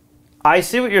 I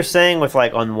see what you're saying with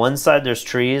like on one side there's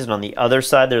trees and on the other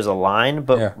side there's a line,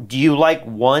 but do you like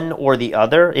one or the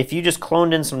other? If you just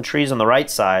cloned in some trees on the right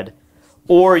side,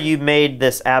 or you made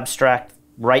this abstract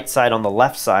right side on the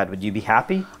left side, would you be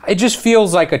happy? It just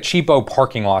feels like a cheapo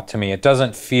parking lot to me. It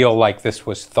doesn't feel like this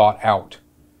was thought out.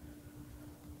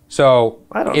 So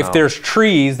if there's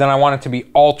trees, then I want it to be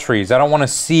all trees. I don't want to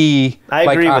see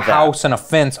like a house and a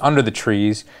fence under the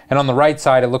trees. And on the right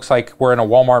side, it looks like we're in a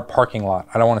Walmart parking lot.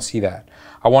 I don't want to see that.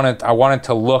 I want it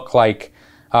to look like,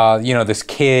 this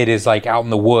kid is like out in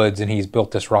the woods and he's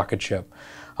built this rocket ship.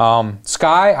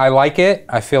 Sky, I like it.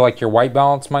 I feel like your white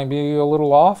balance might be a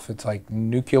little off. It's like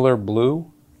nuclear blue.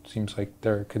 Seems like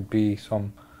there could be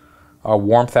some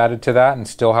warmth added to that and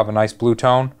still have a nice blue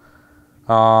tone.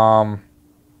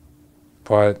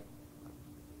 But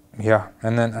yeah,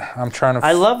 and then I'm trying to.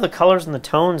 I love the colors and the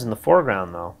tones in the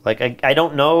foreground, though. Like I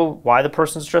don't know why the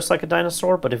person's dressed like a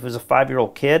dinosaur, but if it was a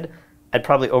 5-year-old kid, I'd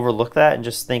probably overlook that and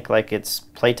just think like it's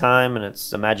playtime and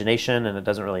it's imagination and it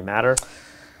doesn't really matter.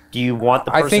 Do you want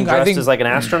the person dressed as like an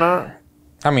astronaut?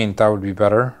 I mean, that would be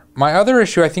better. My other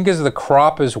issue, I think, is the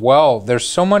crop as well. There's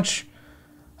so much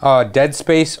dead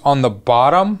space on the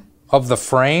bottom of the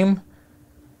frame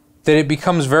that it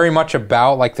becomes very much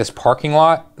about like this parking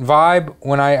lot vibe,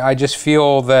 when I just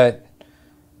feel that,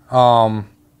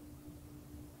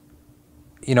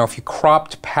 if you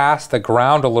cropped past the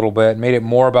ground a little bit, made it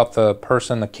more about the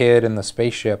person, the kid, and the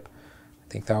spaceship, I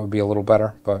think that would be a little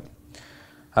better, but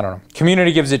I don't know.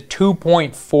 Community gives it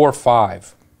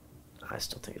 2.45. I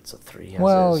still think it's a 3.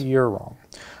 Well, you're wrong.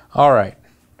 All right.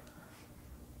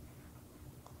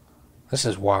 This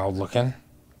is wild looking.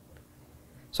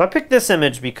 So I picked this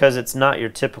image because it's not your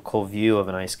typical view of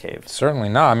an ice cave. Certainly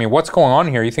not. I mean, what's going on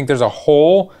here? You think there's a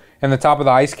hole in the top of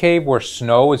the ice cave where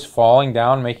snow is falling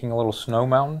down, making a little snow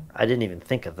mountain? I didn't even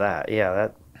think of that. Yeah,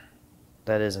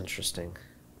 that is interesting.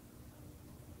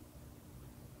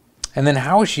 And then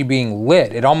how is she being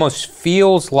lit? It almost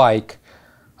feels like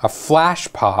a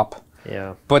flash pop.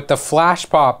 Yeah. But the flash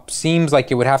pop seems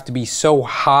like it would have to be so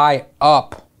high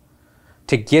up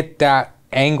to get that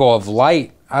angle of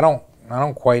light. I don't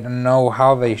quite know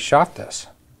how they shot this.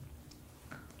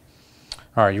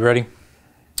 All right, you ready?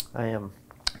 I am.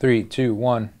 3, 2,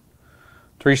 1.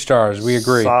 3 stars. We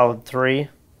agree. Solid 3.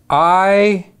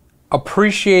 I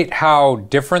appreciate how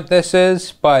different this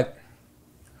is, but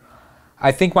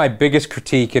I think my biggest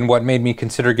critique and what made me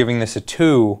consider giving this a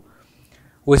 2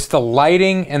 was the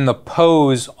lighting and the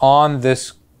pose on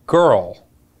this girl.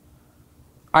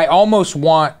 I almost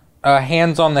want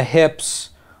hands on the hips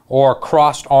or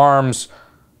crossed arms,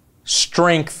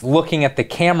 strength looking at the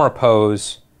camera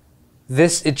pose.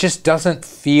 It just doesn't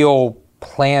feel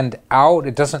planned out.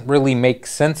 It doesn't really make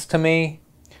sense to me.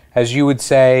 As you would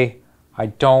say, I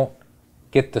don't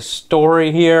get the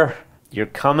story here. You're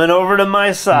coming over to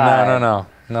my side.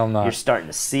 No, I'm not. You're starting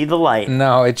to see the light.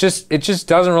 No, it just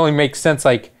doesn't really make sense.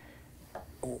 Like,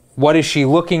 what is she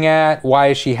looking at? Why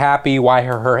is she happy? Why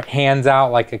are her hands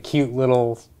out like a cute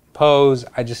little pose?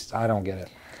 I don't get it.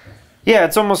 Yeah,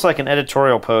 it's almost like an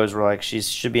editorial pose where like she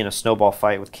should be in a snowball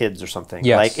fight with kids or something.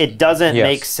 Yes. Like it doesn't Yes.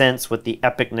 make sense with the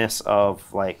epicness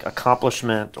of like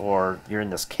accomplishment or you're in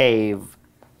this cave.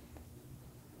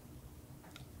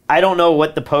 I don't know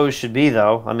what the pose should be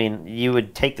though. I mean, you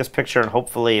would take this picture and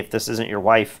hopefully if this isn't your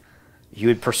wife, you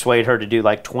would persuade her to do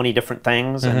like 20 different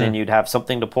things and then you'd have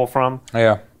something to pull from.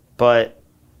 Yeah. But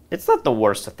it's not the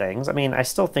worst of things. I mean, I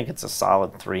still think it's a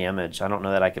solid 3 image. I don't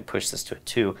know that I could push this to a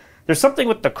 2. There's something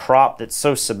with the crop that's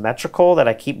so symmetrical that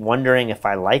I keep wondering if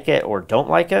I like it or don't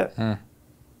like it.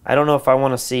 I don't know if I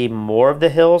want to see more of the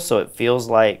hill so it feels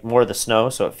like more of the snow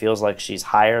so it feels like she's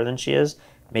higher than she is.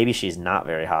 Maybe she's not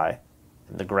very high.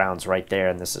 And the ground's right there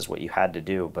and this is what you had to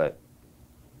do, but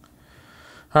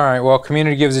All right, well,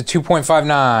 community gives it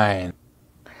 2.59.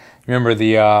 Remember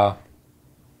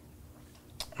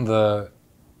the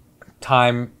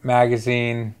Time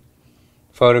magazine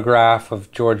photograph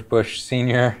of George Bush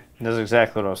Sr.? that's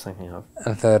exactly what I was thinking of.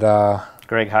 That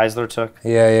Greg Heisler took?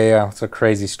 yeah. It's a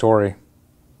crazy story.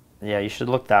 Yeah, you should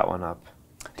look that one up.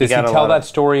 Does he tell that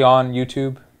story on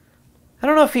YouTube? I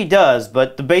don't know if he does,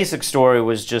 but the basic story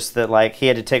was just that like he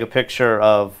had to take a picture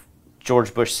of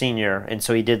George Bush Sr. and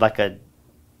so he did like a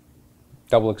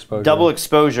Double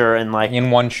exposure and like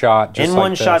in one shot. Just in like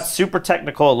one this. shot, super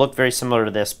technical. It looked very similar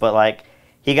to this, but like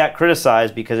he got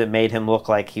criticized because it made him look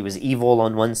like he was evil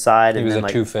on one side. He was then, a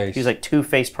like, two-faced. He was like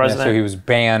two-faced president. Yeah, so he was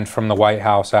banned from the White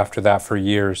House after that for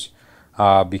years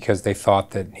because they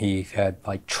thought that he had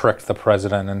like tricked the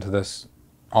president into this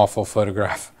awful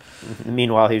photograph.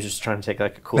 Meanwhile, he was just trying to take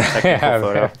like a cool technical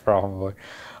photo. Probably.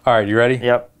 All right, you ready?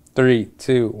 Yep. 3,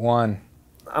 2, 1.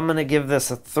 I'm gonna give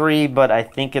this a 3, but I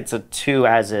think it's a 2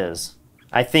 as is.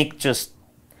 I think just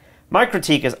my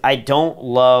critique is I don't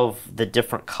love the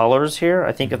different colors here.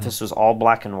 I think if this was all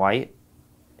black and white,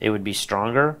 it would be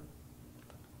stronger.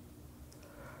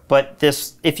 But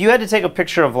this, if you had to take a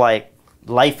picture of like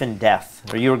life and death,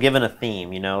 or you were given a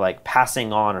theme, you know, like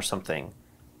passing on or something,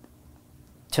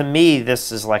 to me,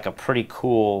 this is like a pretty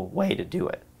cool way to do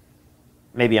it.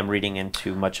 Maybe I'm reading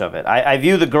into much of it. I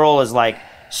view the girl as like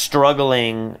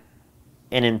struggling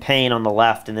and in pain on the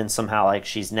left, and then somehow like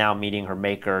she's now meeting her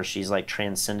maker. She's like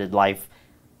transcended life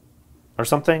or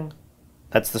something.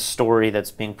 That's the story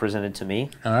that's being presented to me.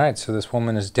 All right, so this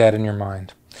woman is dead in your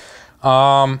mind.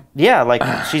 Yeah, like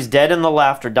she's dead in the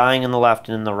left or dying in the left,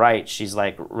 and in the right she's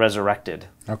like resurrected.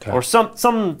 Okay. Or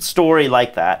some story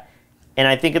like that. And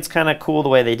I think it's kind of cool the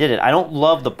way they did it. I don't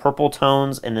love the purple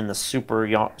tones and then the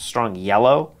super strong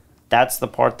yellow. That's the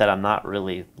part that I'm not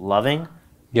really loving.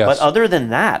 Yes. But other than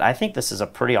that, I think this is a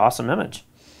pretty awesome image.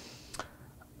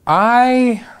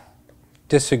 I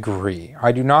disagree.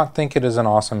 I do not think it is an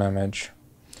awesome image.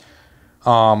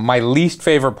 My least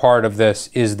favorite part of this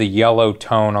is the yellow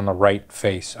tone on the right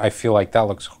face. I feel like that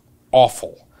looks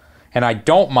awful. And I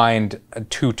don't mind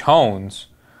 2 tones,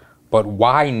 but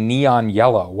why neon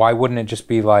yellow? Why wouldn't it just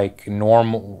be like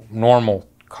normal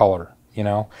color, you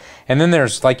know? And then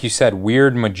there's, like you said,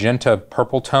 weird magenta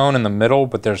purple tone in the middle,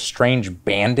 but there's strange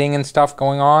banding and stuff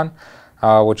going on,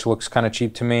 which looks kind of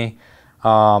cheap to me.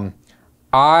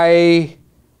 I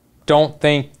don't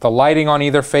think the lighting on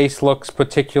either face looks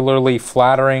particularly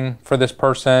flattering for this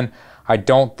person. I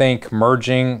don't think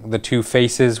merging the 2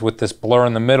 faces with this blur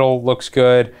in the middle looks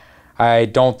good. I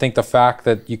don't think the fact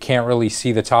that you can't really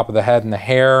see the top of the head and the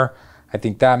hair, I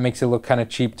think that makes it look kind of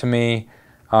cheap to me.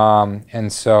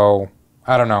 And so,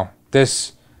 I don't know.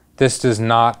 This does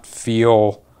not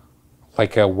feel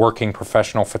like a working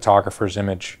professional photographer's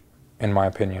image, in my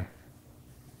opinion.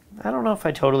 I don't know if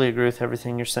I totally agree with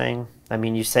everything you're saying. I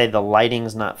mean, you say the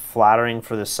lighting's not flattering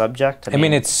for the subject. I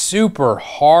mean, it's super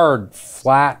hard,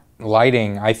 flat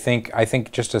lighting. I think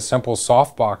just a simple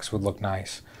softbox would look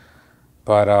nice.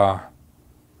 But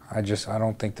I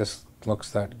don't think this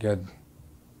looks that good.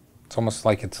 It's almost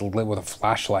like it's lit with a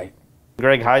flashlight.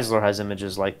 Greg Heisler has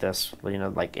images like this. You know,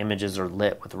 like images are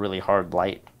lit with really hard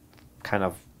light kind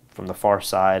of from the far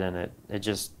side, and it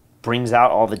just brings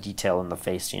out all the detail in the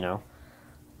face, you know.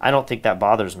 I don't think that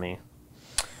bothers me.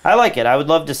 I like it. I would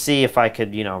love to see if I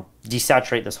could, you know,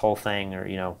 desaturate this whole thing or,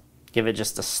 you know, give it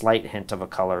just a slight hint of a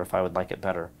color if I would like it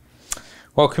better.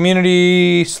 Well,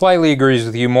 community slightly agrees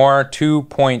with you more,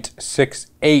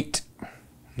 2.68.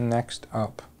 Next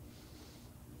up.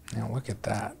 Now look at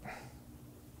that.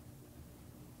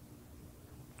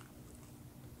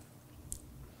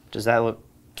 Does that look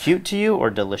cute to you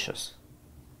or delicious?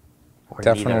 Or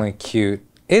Definitely neither? cute.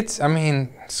 I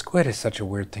mean, squid is such a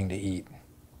weird thing to eat.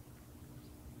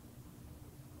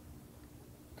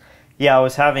 Yeah, I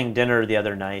was having dinner the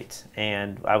other night,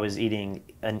 and I was eating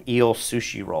an eel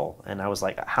sushi roll, and I was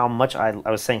like, I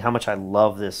was saying how much I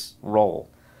love this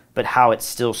roll, but how it's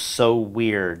still so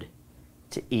weird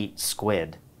to eat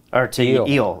squid, or to eat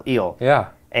eel. Yeah.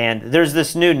 And there's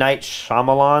this new Night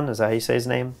Shyamalan, is that how you say his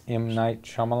name? M. Night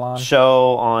Shyamalan.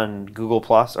 Show on Google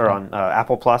Plus, or on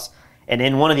Apple Plus, and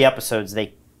in one of the episodes,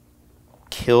 they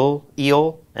kill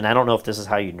eel, and I don't know if this is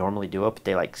how you normally do it, but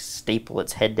they like staple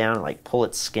its head down and like pull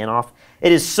its skin off.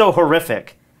 It is so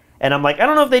horrific, and I'm like, I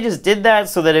don't know if they just did that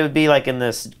so that it would be like in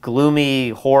this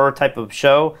gloomy horror type of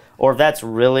show, or if that's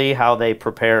really how they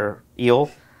prepare eel.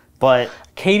 But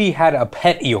Katie had a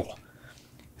pet eel,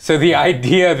 so the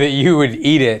idea that you would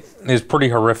eat it is pretty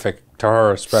horrific to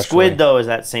her, especially. Squid though is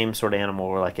that same sort of animal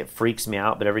where like it freaks me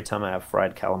out, but every time I have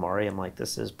fried calamari, I'm like,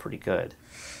 this is pretty good.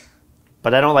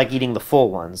 But I don't like eating the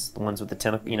full ones, the ones with the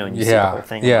tentacle, you know, and you see the whole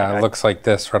thing. Yeah, it looks like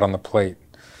this right on the plate.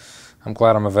 I'm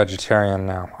glad I'm a vegetarian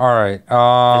now. All right.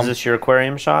 Is this your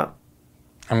aquarium shot?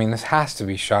 I mean, this has to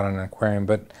be shot in an aquarium,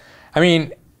 but I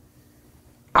mean,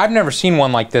 I've never seen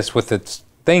one like this with its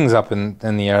things up in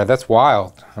the air. That's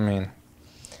wild. I mean,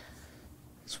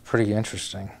 it's pretty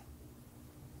interesting.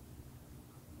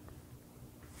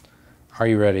 Are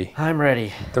you ready? I'm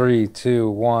ready. 3, 2,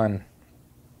 1.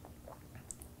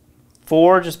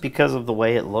 4, just because of the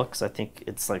way it looks. I think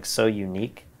it's like so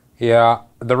unique. Yeah,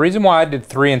 the reason why I did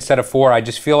 3 instead of 4, I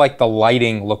just feel like the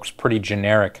lighting looks pretty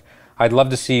generic. I'd love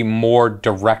to see more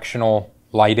directional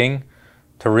lighting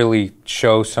to really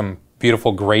show some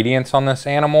beautiful gradients on this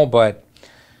animal, but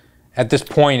at this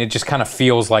point, it just kind of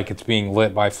feels like it's being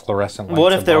lit by fluorescent lights.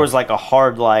 What if there was like a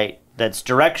hard light that's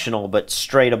directional but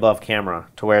straight above camera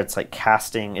to where it's like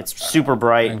casting, it's super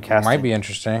bright and casting? It might be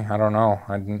interesting. I don't know.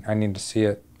 I need to see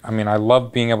it. I mean, I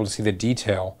love being able to see the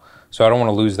detail, so I don't want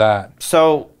to lose that.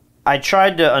 So I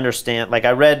tried to understand, like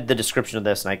I read the description of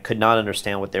this and I could not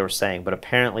understand what they were saying, but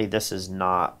apparently this is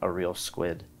not a real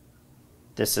squid.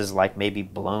 This is like maybe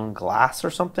blown glass or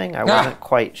something. I wasn't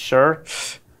quite sure.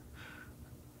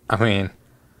 I mean,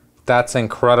 that's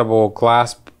incredible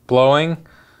glass blowing,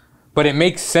 but it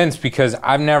makes sense because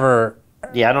I've never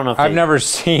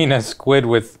seen a squid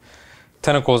with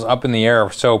tentacles up in the air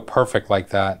so perfect like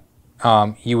that.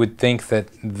 You would think that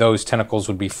those tentacles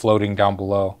would be floating down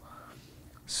below.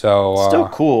 So still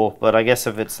cool, but I guess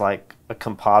if it's like a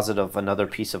composite of another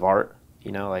piece of art,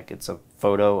 you know, like it's a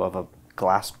photo of a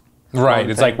glass. Right,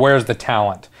 it's like, where's the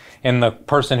talent? In the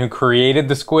person who created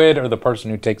the squid or the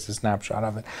person who takes a snapshot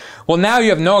of it? Well, now you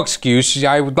have no excuse.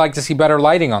 I would like to see better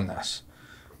lighting on this,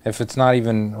 if it's not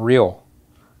even real.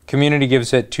 Community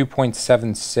gives it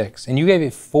 2.76, and you gave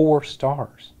it 4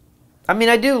 stars. I mean,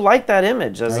 I do like that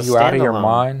image as a standalone. Are you out of your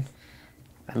mind?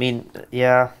 I mean,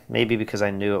 yeah, maybe because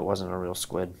I knew it wasn't a real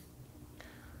squid.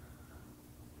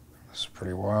 This is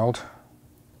pretty wild.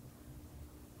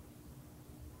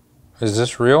 Is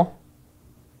this real?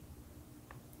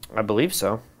 I believe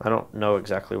so. I don't know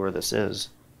exactly where this is.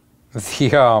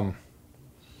 The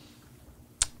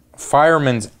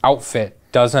fireman's outfit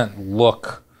doesn't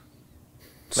look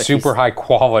like super high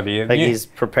quality. Like he's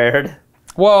prepared?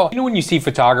 Well, you know when you see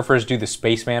photographers do the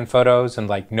spaceman photos and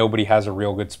like nobody has a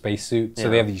real good spacesuit? So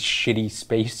they have these shitty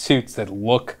spacesuits that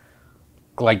look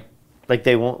like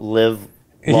they won't live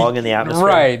long in the atmosphere.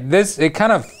 Right. It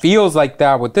kind of feels like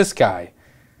that with this guy.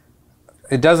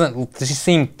 it doesn't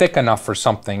seem thick enough for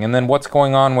something. And then what's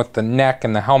going on with the neck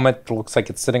and the helmet? It looks like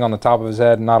it's sitting on the top of his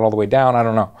head, not all the way down. I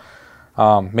don't know.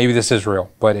 Maybe this is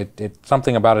real, but it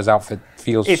something about his outfit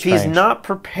feels If strange. he's not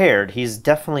prepared, he's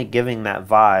definitely giving that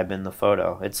vibe in the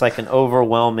photo. It's like an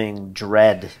overwhelming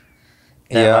dread.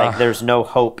 That, like, there's no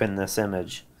hope in this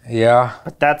image. Yeah.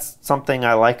 But that's something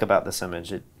I like about this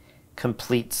image. It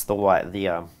completes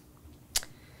the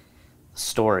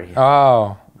story.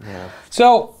 Oh. Yeah.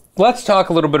 So let's talk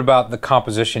a little bit about the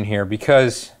composition here,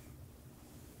 because,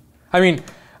 I mean,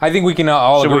 I think we can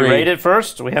all agree. Should we rate it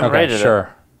first? We haven't rated it.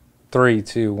 Sure. 3,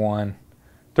 2, 1.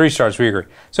 3 stars, we agree.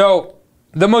 So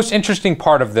the most interesting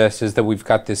part of this is that we've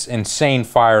got this insane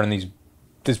fire and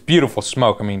this beautiful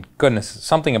smoke. I mean, goodness,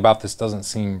 something about this doesn't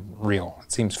seem real.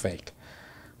 It seems fake.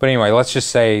 But anyway, let's just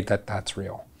say that that's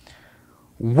real.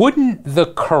 Wouldn't the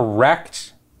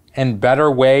correct and better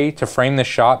way to frame the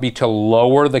shot be to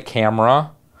lower the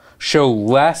camera, show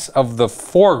less of the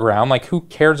foreground, like who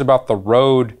cares about the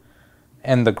road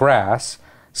and the grass,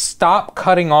 stop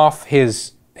cutting off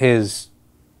his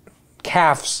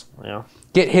calves,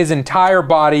 get his entire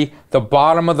body, the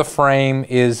bottom of the frame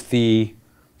is the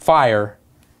fire,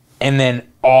 and then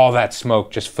all that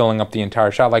smoke just filling up the entire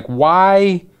shot? Like,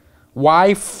 why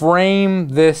frame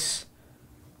this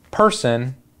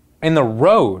person in the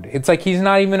road? It's like he's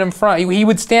not even in front. He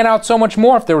would stand out so much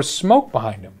more if there was smoke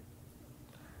behind him.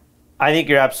 I think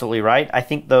you're absolutely right. I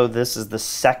think, though, this is the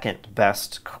second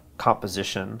best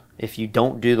composition. If you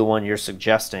don't do the one you're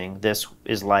suggesting, this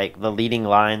is like the leading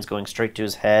lines going straight to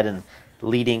his head and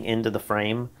leading into the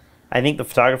frame. I think the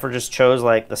photographer just chose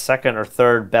like the second or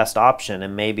third best option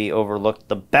and maybe overlooked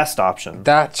the best option.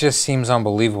 That just seems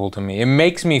unbelievable to me. It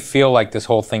makes me feel like this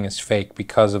whole thing is fake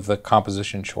because of the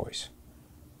composition choice.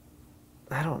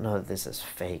 I don't know that this is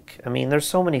fake. I mean, there's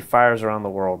so many fires around the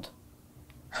world.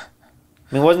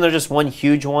 I mean, wasn't there just one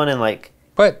huge one in like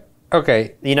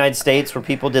the United States where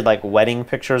people did like wedding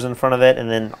pictures in front of it, and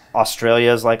then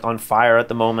Australia's like on fire at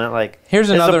the moment? Like, it's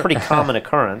a pretty common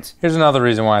occurrence. Here's another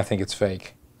reason why I think it's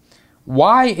fake.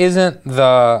 Why isn't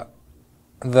the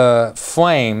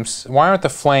flames, why aren't the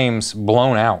flames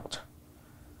blown out?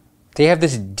 They have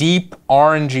this deep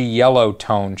orangey yellow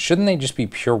tone. Shouldn't they just be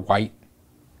pure white?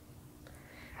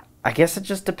 I guess it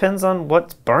just depends on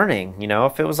what's burning. You know,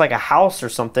 if it was like a house or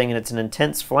something and it's an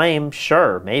intense flame,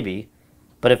 sure, maybe.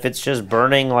 But if it's just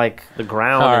burning like the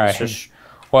ground, it's just,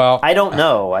 well, I don't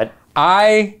know.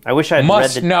 I wish I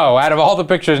must know. Out of all the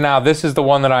pictures now, this is the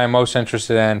one that I am most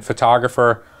interested in.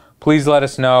 Photographer, please let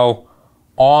us know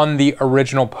on the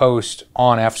original post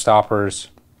on Fstoppers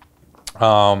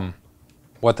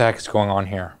what the heck is going on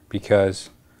here,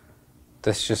 because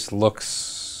this just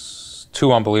looks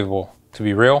too unbelievable to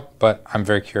be real, but I'm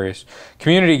very curious.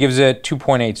 Community gives it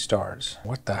 2.8 stars.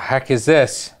 What the heck is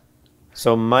this?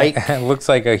 So Mike... It looks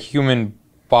like a human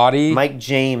body. Mike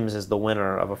James is the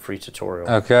winner of a free tutorial.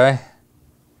 Okay.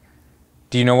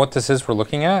 Do you know what this is we're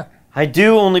looking at? I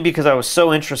do, only because I was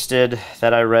so interested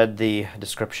that I read the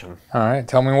description. All right,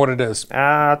 tell me what it is.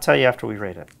 I'll tell you after we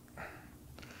rate it.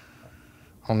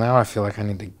 Well, now I feel like I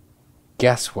need to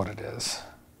guess what it is.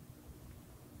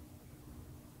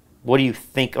 What do you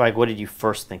think, like, what did you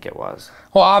first think it was?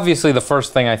 Well, obviously the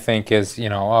first thing I think is, you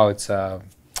know, oh, it's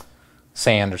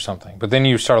sand or something. But then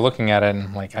you start looking at it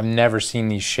and, like, I've never seen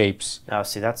these shapes. Oh,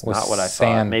 see, that's not what I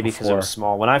thought. Maybe because it was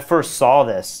small. When I first saw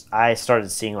this, I started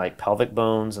seeing, like, pelvic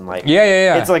bones and, like...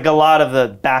 Yeah. It's like a lot of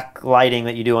the backlighting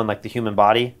that you do on, like, the human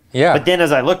body. Yeah. But then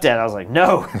as I looked at it, I was like,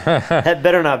 no, that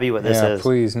better not be what this is.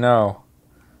 Please, no.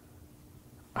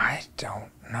 I don't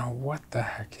know what the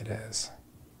heck it is.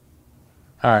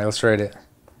 All right, let's rate it.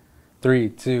 3,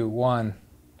 2, 1.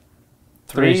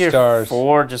 3 stars.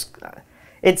 4, just...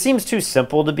 It seems too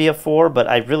simple to be a 4, but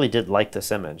I really did like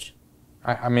this image.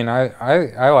 I mean,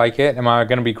 I like it. Am I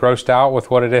going to be grossed out with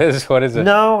what it is? What is it?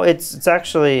 No, it's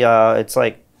actually, it's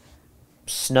like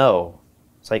snow.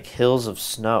 It's like hills of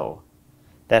snow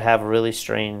that have really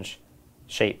strange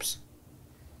shapes.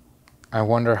 I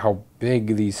wonder how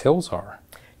big these hills are.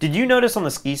 Did you notice on the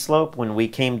ski slope when we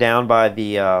came down by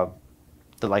the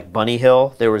like bunny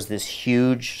hill, there was this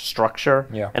huge structure?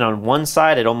 Yeah. And on one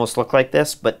side it almost looked like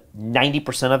this, but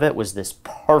 90% of it was this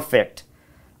perfect,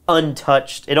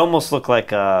 untouched. It almost looked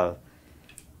like a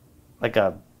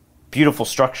beautiful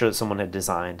structure that someone had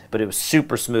designed, but it was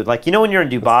super smooth. Like, you know when you're in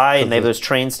Dubai and they have those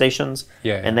train stations?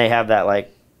 Yeah. And they have that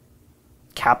like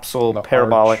capsule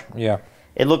parabolic. Arch. Yeah.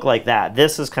 It looked like that.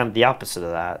 This is kind of the opposite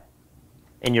of that.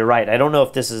 And you're right. I don't know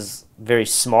if this is very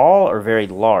small or very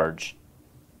large.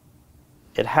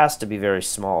 It has to be very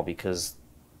small because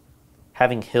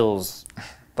having hills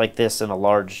like this in a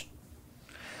large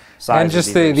size. And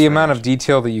just the amount of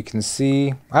detail that you can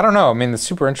see. I don't know. I mean, it's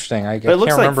super interesting. I But it looks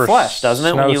can't like remember flesh, doesn't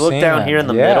it? When you look down here in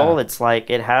the middle, it's like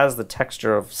it has the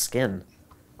texture of skin.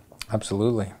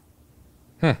 Absolutely.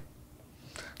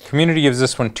 Community gives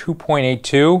this one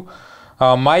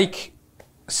 2.82. Mike,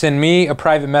 send me a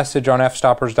private message on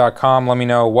fstoppers.com. Let me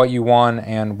know what you won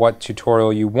and what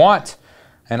tutorial you want,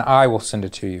 and I will send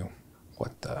it to you.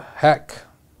 What the heck?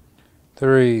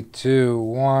 3, 2,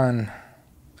 1.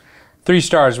 3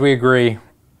 stars, we agree.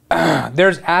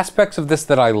 There's aspects of this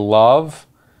that I love.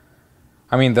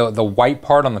 I mean, the white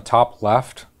part on the top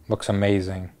left looks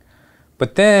amazing.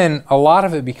 But then a lot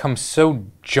of it becomes so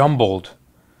jumbled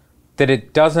that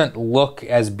it doesn't look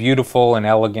as beautiful and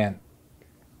elegant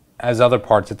as other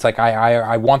parts. It's like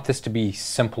I want this to be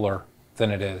simpler than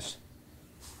it is.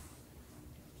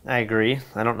 I agree.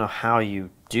 I don't know how you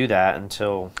do that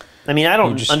until... I mean, I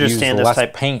don't just understand use this less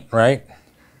type... paint, right?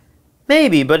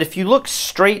 Maybe, but if you look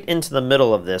straight into the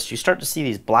middle of this, you start to see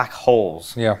these black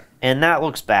holes. Yeah. And that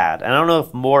looks bad. And I don't know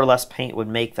if more or less paint would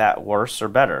make that worse or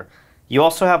better. You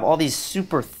also have all these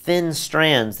super thin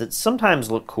strands that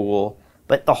sometimes look cool,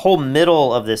 but the whole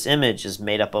middle of this image is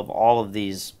made up of all of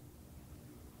these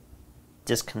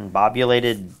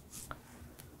discombobulated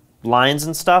lines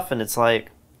and stuff, and it's like,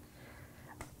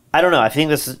 I don't know. I think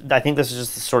this is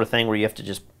just the sort of thing where you have to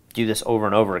just do this over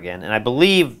and over again. And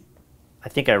I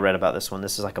think I read about this one.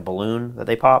 This is like a balloon that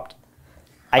they popped.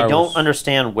 I don't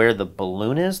understand where the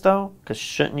balloon is though, because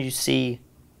shouldn't you see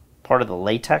part of the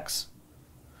latex?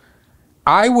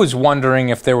 I was wondering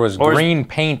if there was green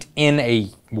paint in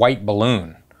a white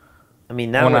balloon. I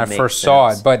mean, that when would I make first sense. saw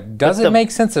it, but does it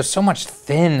make sense? There's so much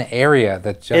thin area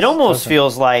that just it almost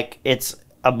feels like it's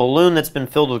a balloon that's been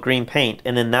filled with green paint,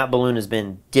 and then that balloon has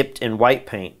been dipped in white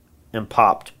paint and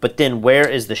popped. But then where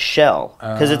is the shell?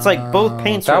 Because it's like both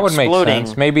paints are exploding. That would make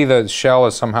sense. Maybe the shell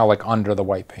is somehow like under the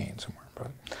white paint somewhere.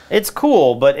 But it's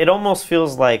cool, but it almost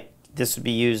feels like this would be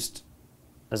used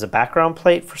as a background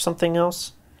plate for something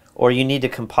else. Or you need to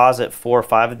composite 4 or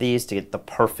 5 of these to get the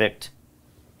perfect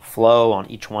flow on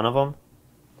each one of them.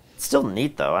 It's still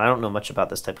neat, though. I don't know much about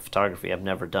this type of photography. I've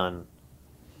never done,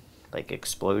 like,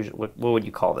 explosion. What would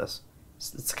you call this?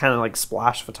 It's kind of like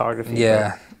splash photography.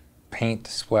 Yeah, paint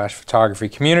splash photography.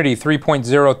 Community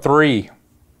 3.03.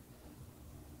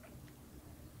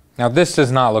 Now, this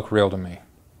does not look real to me.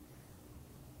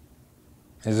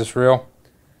 Is this real?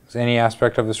 Is any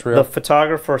aspect of this real? The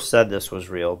photographer said this was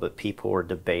real, but people were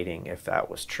debating if that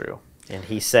was true. And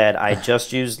he said, I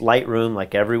just used Lightroom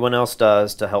like everyone else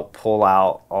does to help pull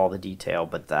out all the detail,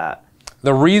 but that...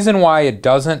 The reason why it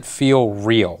doesn't feel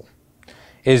real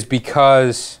is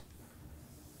because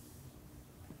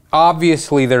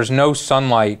obviously there's no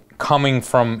sunlight coming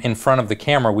from in front of the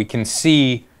camera. We can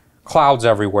see clouds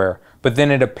everywhere, but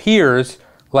then it appears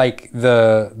like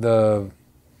the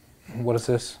what is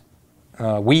this?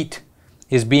 Wheat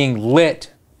is being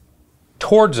lit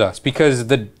towards us because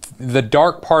the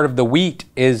dark part of the wheat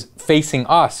is facing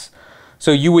us. So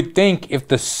you would think if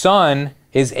the sun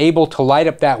is able to light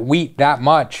up that wheat that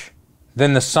much,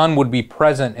 then the sun would be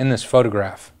present in this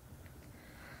photograph.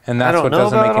 And that's what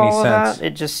doesn't make any sense.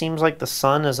 It just seems like the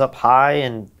sun is up high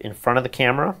and in front of the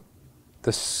camera.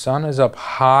 The sun is up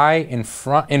high in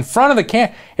front of the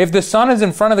camera. If the sun is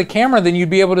in front of the camera, then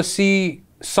you'd be able to see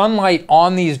sunlight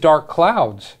on these dark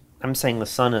clouds. I'm saying the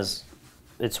sun is,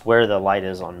 it's where the light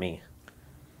is on me.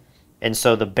 And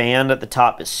so the band at the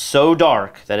top is so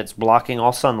dark that it's blocking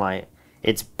all sunlight.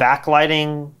 It's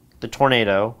backlighting the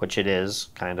tornado, which it is,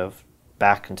 kind of,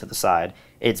 back and to the side.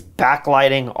 It's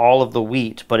backlighting all of the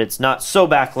wheat, but it's not so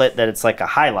backlit that it's like a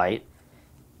highlight.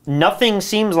 Nothing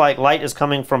seems like light is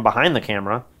coming from behind the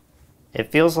camera.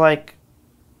 It feels like...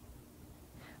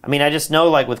 I mean, I just know,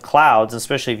 like, with clouds,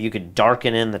 especially if you could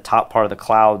darken in the top part of the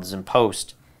clouds in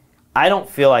post, I don't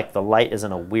feel like the light is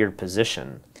in a weird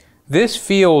position. This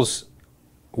feels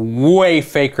way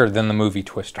faker than the movie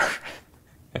Twister.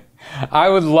 I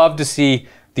would love to see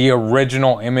the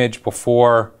original image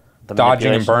before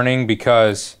dodging and burning,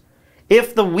 because...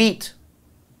 If the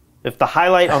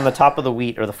highlight on the top of the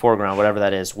wheat or the foreground, whatever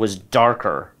that is, was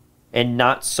darker and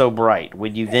not so bright,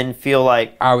 would you then feel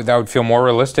like... that would feel more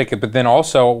realistic, but then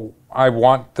also I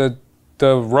want the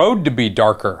road to be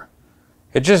darker.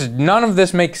 It just, none of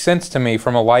this makes sense to me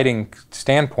from a lighting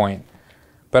standpoint.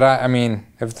 But I mean,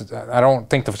 I don't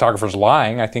think the photographer's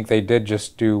lying. I think they did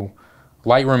just do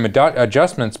Lightroom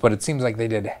adjustments, but it seems like they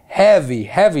did heavy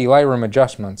Lightroom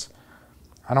adjustments.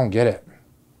 I don't get it.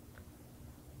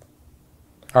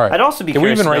 All right. I'd also be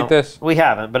curious. Did we even rate this? We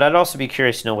haven't, but I'd also be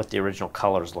curious to know what the original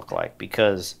colors look like,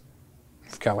 because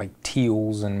we've got like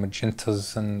teals and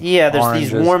magentas and there's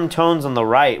oranges. these warm tones on the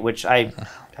right, which I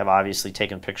have obviously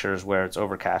taken pictures where it's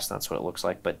overcast, and that's what it looks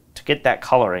like. But to get that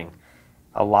coloring,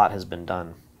 a lot has been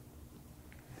done.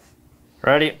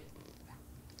 Ready?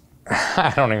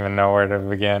 I don't even know where to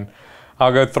begin.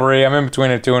 I'll go 3. I'm in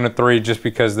between a 2 and a 3 just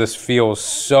because this feels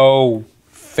so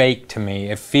fake to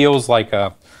me. It feels like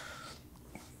a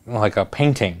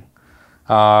painting.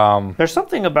 There's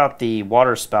something about the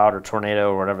water spout or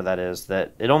tornado or whatever that is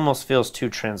that it almost feels too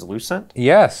translucent.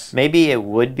 Yes. Maybe it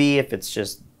would be if it's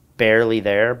just barely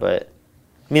there, but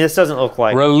I mean, this doesn't look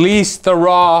like... Release the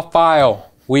raw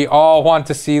file. We all want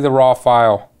to see the raw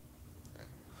file.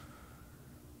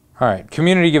 All right,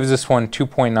 community gives this one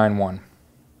 2.91.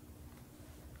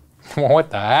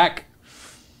 What the heck?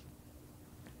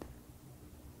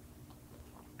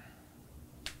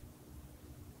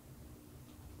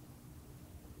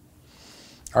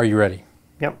 Are you ready?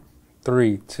 Yep.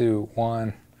 3, 2,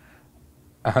 1.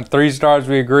 3 stars,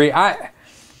 we agree. I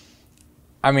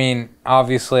mean,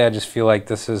 obviously, I just feel like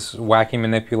this is wacky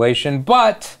manipulation,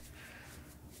 but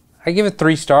I give it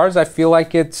 3 stars. I feel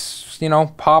like it's, you know,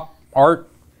 pop art.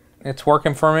 It's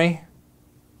working for me.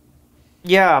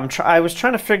 Yeah, I was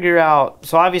trying to figure out...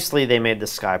 So obviously they made the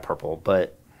sky purple,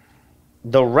 but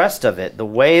the rest of it, the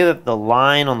way that the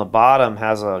line on the bottom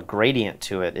has a gradient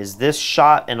to it, is this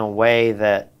shot in a way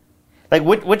that... Like,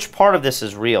 which part of this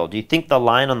is real? Do you think the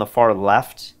line on the far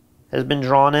left has been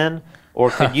drawn in?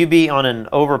 Or could you be on an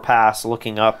overpass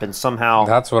looking up and somehow...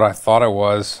 That's what I thought it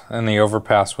was, and the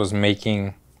overpass was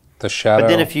making the shadow. But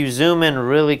then if you zoom in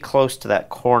really close to that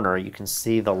corner, you can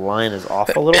see the line is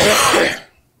off a little bit.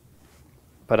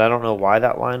 But I don't know why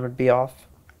that line would be off.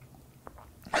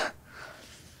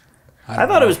 I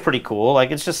thought it was pretty cool.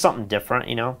 Like, it's just something different,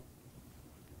 you know?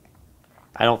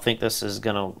 I don't think this is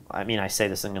going to... I mean, I say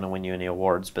this isn't going to win you any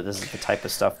awards, but this is the type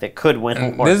of stuff that could win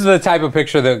awards. This is the type of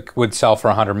picture that would sell for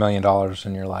 $100 million,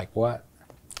 and you're like, what?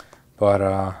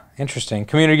 But, interesting.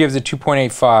 Community gives it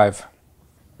 2.85.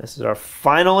 This is our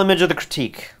final image of the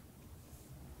critique.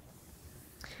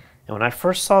 And when I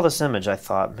first saw this image, I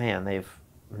thought, man, they've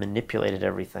manipulated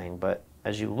everything. But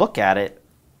as you look at it,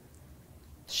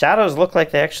 shadows look like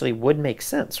they actually would make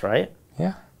sense, right?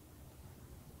 Yeah.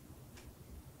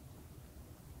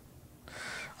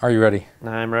 Are you ready?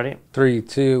 I'm ready. 3,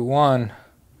 2, 1.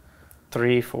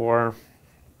 3, 4.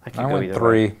 I went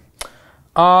 3.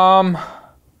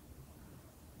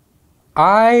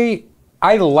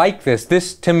 I like this.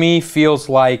 This to me feels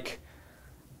like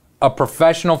a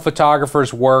professional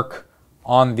photographer's work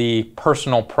on the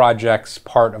personal projects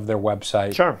part of their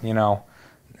website. Sure. You know,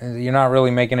 you're not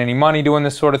really making any money doing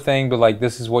this sort of thing, but like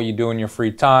this is what you do in your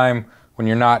free time when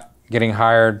you're not getting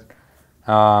hired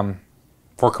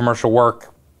for commercial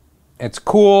work. It's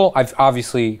cool.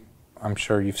 I'm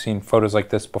sure you've seen photos like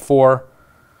this before.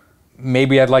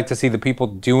 Maybe I'd like to see the people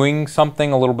doing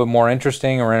something a little bit more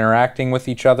interesting or interacting with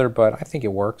each other, but I think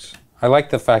it works. I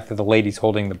like the fact that the lady's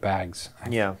holding the bags.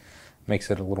 Yeah. Makes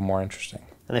it a little more interesting.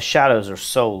 And the shadows are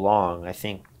so long, I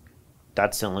think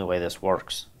that's the only way this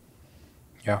works.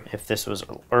 Yeah. If this was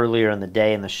earlier in the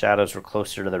day and the shadows were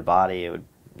closer to their body, it would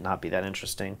not be that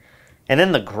interesting. And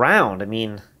then the ground, I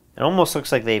mean, it almost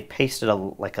looks like they pasted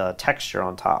like a texture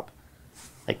on top.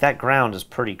 Like that ground is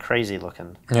pretty crazy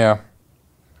looking. Yeah.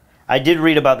 I did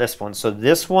read about this one. So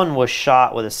this one was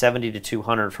shot with a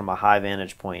 70-200 from a high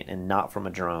vantage point and not from a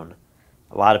drone.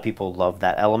 A lot of people love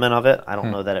that element of it. I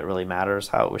don't know that it really matters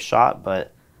how it was shot,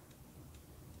 but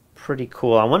pretty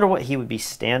cool. I wonder what he would be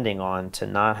standing on to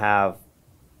not have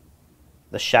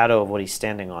the shadow of what he's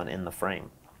standing on in the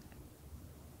frame.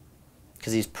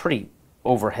 Because he's pretty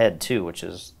overhead too, which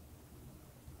is...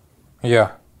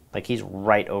 Yeah. Like he's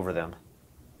right over them.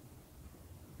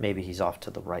 Maybe he's off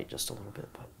to the right just a little bit,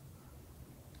 but...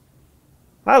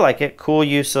 I like it. Cool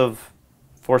use of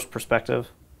forced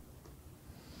perspective.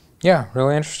 Yeah,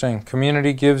 really interesting.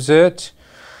 Community gives it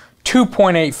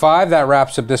 2.85. That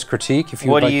wraps up this critique. If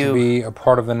you would like to be a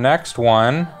part of the next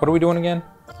one. What are we doing again?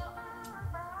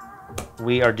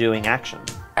 We are doing action.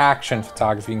 Action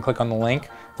photography. You can click on the link.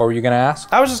 What were you going to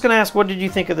ask? I was just going to ask, what did you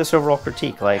think of this overall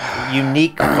critique? Like,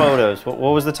 unique photos. What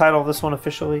was the title of this one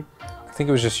officially? I think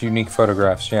it was just unique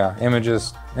photographs, yeah.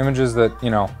 Images that,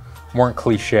 you know, weren't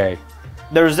cliche.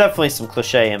 There's definitely some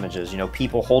cliche images, you know,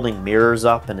 people holding mirrors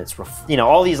up and it's, you know,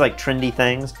 all these like trendy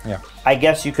things. Yeah. I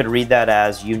guess you could read that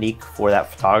as unique for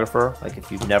that photographer. Like if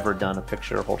you've never done a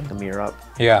picture holding a mirror up.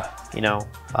 Yeah. You know,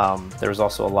 there's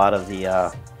also a lot of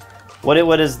the, what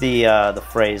is the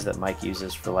phrase that Mike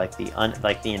uses for like the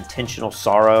intentional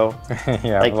sorrow?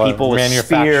 Yeah. Like people with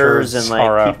spears and like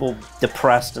sorrow. People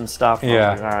depressed and stuff.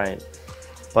 Yeah. Like, all right.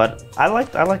 But I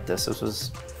liked this. This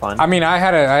was fun. I mean, I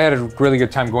had a really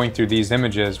good time going through these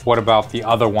images. What about the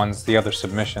other ones, the other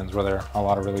submissions? Were there a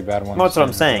lot of really bad ones? Well, that's what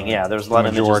I'm saying. Yeah, there's a lot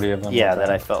of majority images. Of them. Yeah, that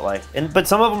I felt like, but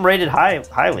some of them rated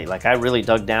highly. Like I really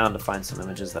dug down to find some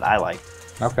images that I like.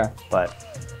 Okay. But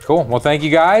cool. Well, thank you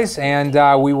guys, and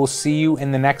we will see you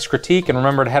in the next critique. And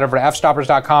remember to head over to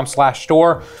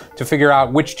fstoppers.com/store to figure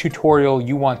out which tutorial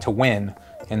you want to win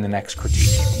in the next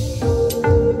critique.